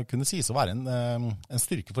kunne sies å være en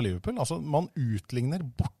styrke for Liverpool. Altså, man utligner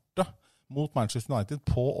borte mot Manchester United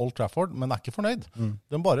på Old Trafford, men er ikke fornøyd.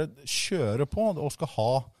 De bare kjører på og skal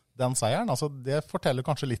ha den seieren. Altså, det forteller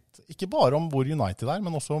kanskje litt, ikke bare om hvor United er,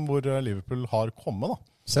 men også om hvor Liverpool har kommet da.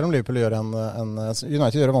 Selv om Liverpool gjør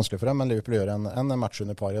United gjør det vanskelig for dem, men Liverpool gjør en match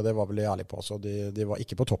under pari, og det var vel ærlig på også. De var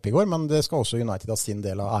ikke på topp i går, men det skal også United ha sin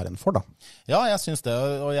del av æren for da. Ja, jeg synes det,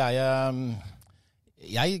 og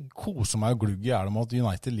jeg koser meg og glugg i med at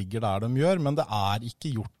United ligger der de gjør, men det er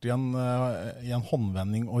ikke gjort i en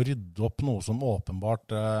håndvending å rydde opp noe som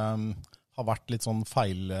åpenbart har vært litt sånn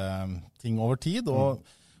feil ting over tid, og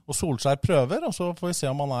Solskjær prøver, og så får vi se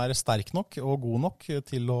om han er sterk nok og god nok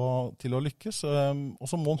til å lykkes. Og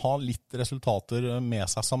så må han ha litt resultater med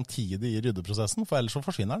seg samtidig i ryddeprosessen, for ellers så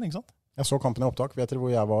forsvinner han, ikke sant? Jeg så kampen i opptak. Vet dere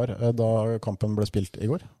hvor jeg var da kampen ble spilt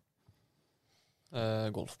i går?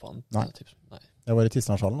 Golfbanen. Nei. Jeg var i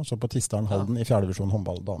Tisternhallen, og så på Tistern Halden i 4. divisjon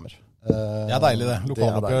håndball damer. Det er deilig det,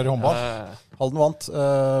 lokaloppgjør i håndball. Halden vant,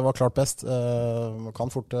 var klart best,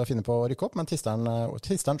 kan fort finne på å rykke opp, men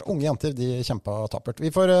Tisterns unge jenter, de kjempet tappert. Vi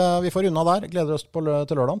får unna der, gleder oss til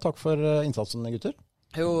lørdagen. Takk for innsatsen, gutter.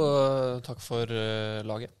 Jo, takk for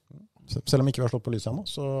laget. Selv om ikke vi har slått på lyset ennå,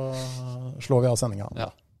 så slår vi av sendingen. Ja.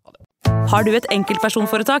 Har du et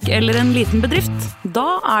enkeltpersonforetak eller en liten bedrift?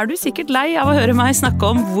 Da er du sikkert lei av å høre meg snakke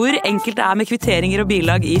om hvor enkelt det er med kvitteringer og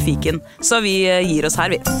bilag i fiken. Så vi gir oss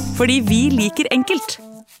her, vi. Fordi vi liker enkelt.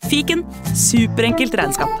 Fiken, superenkelt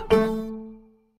regnskap.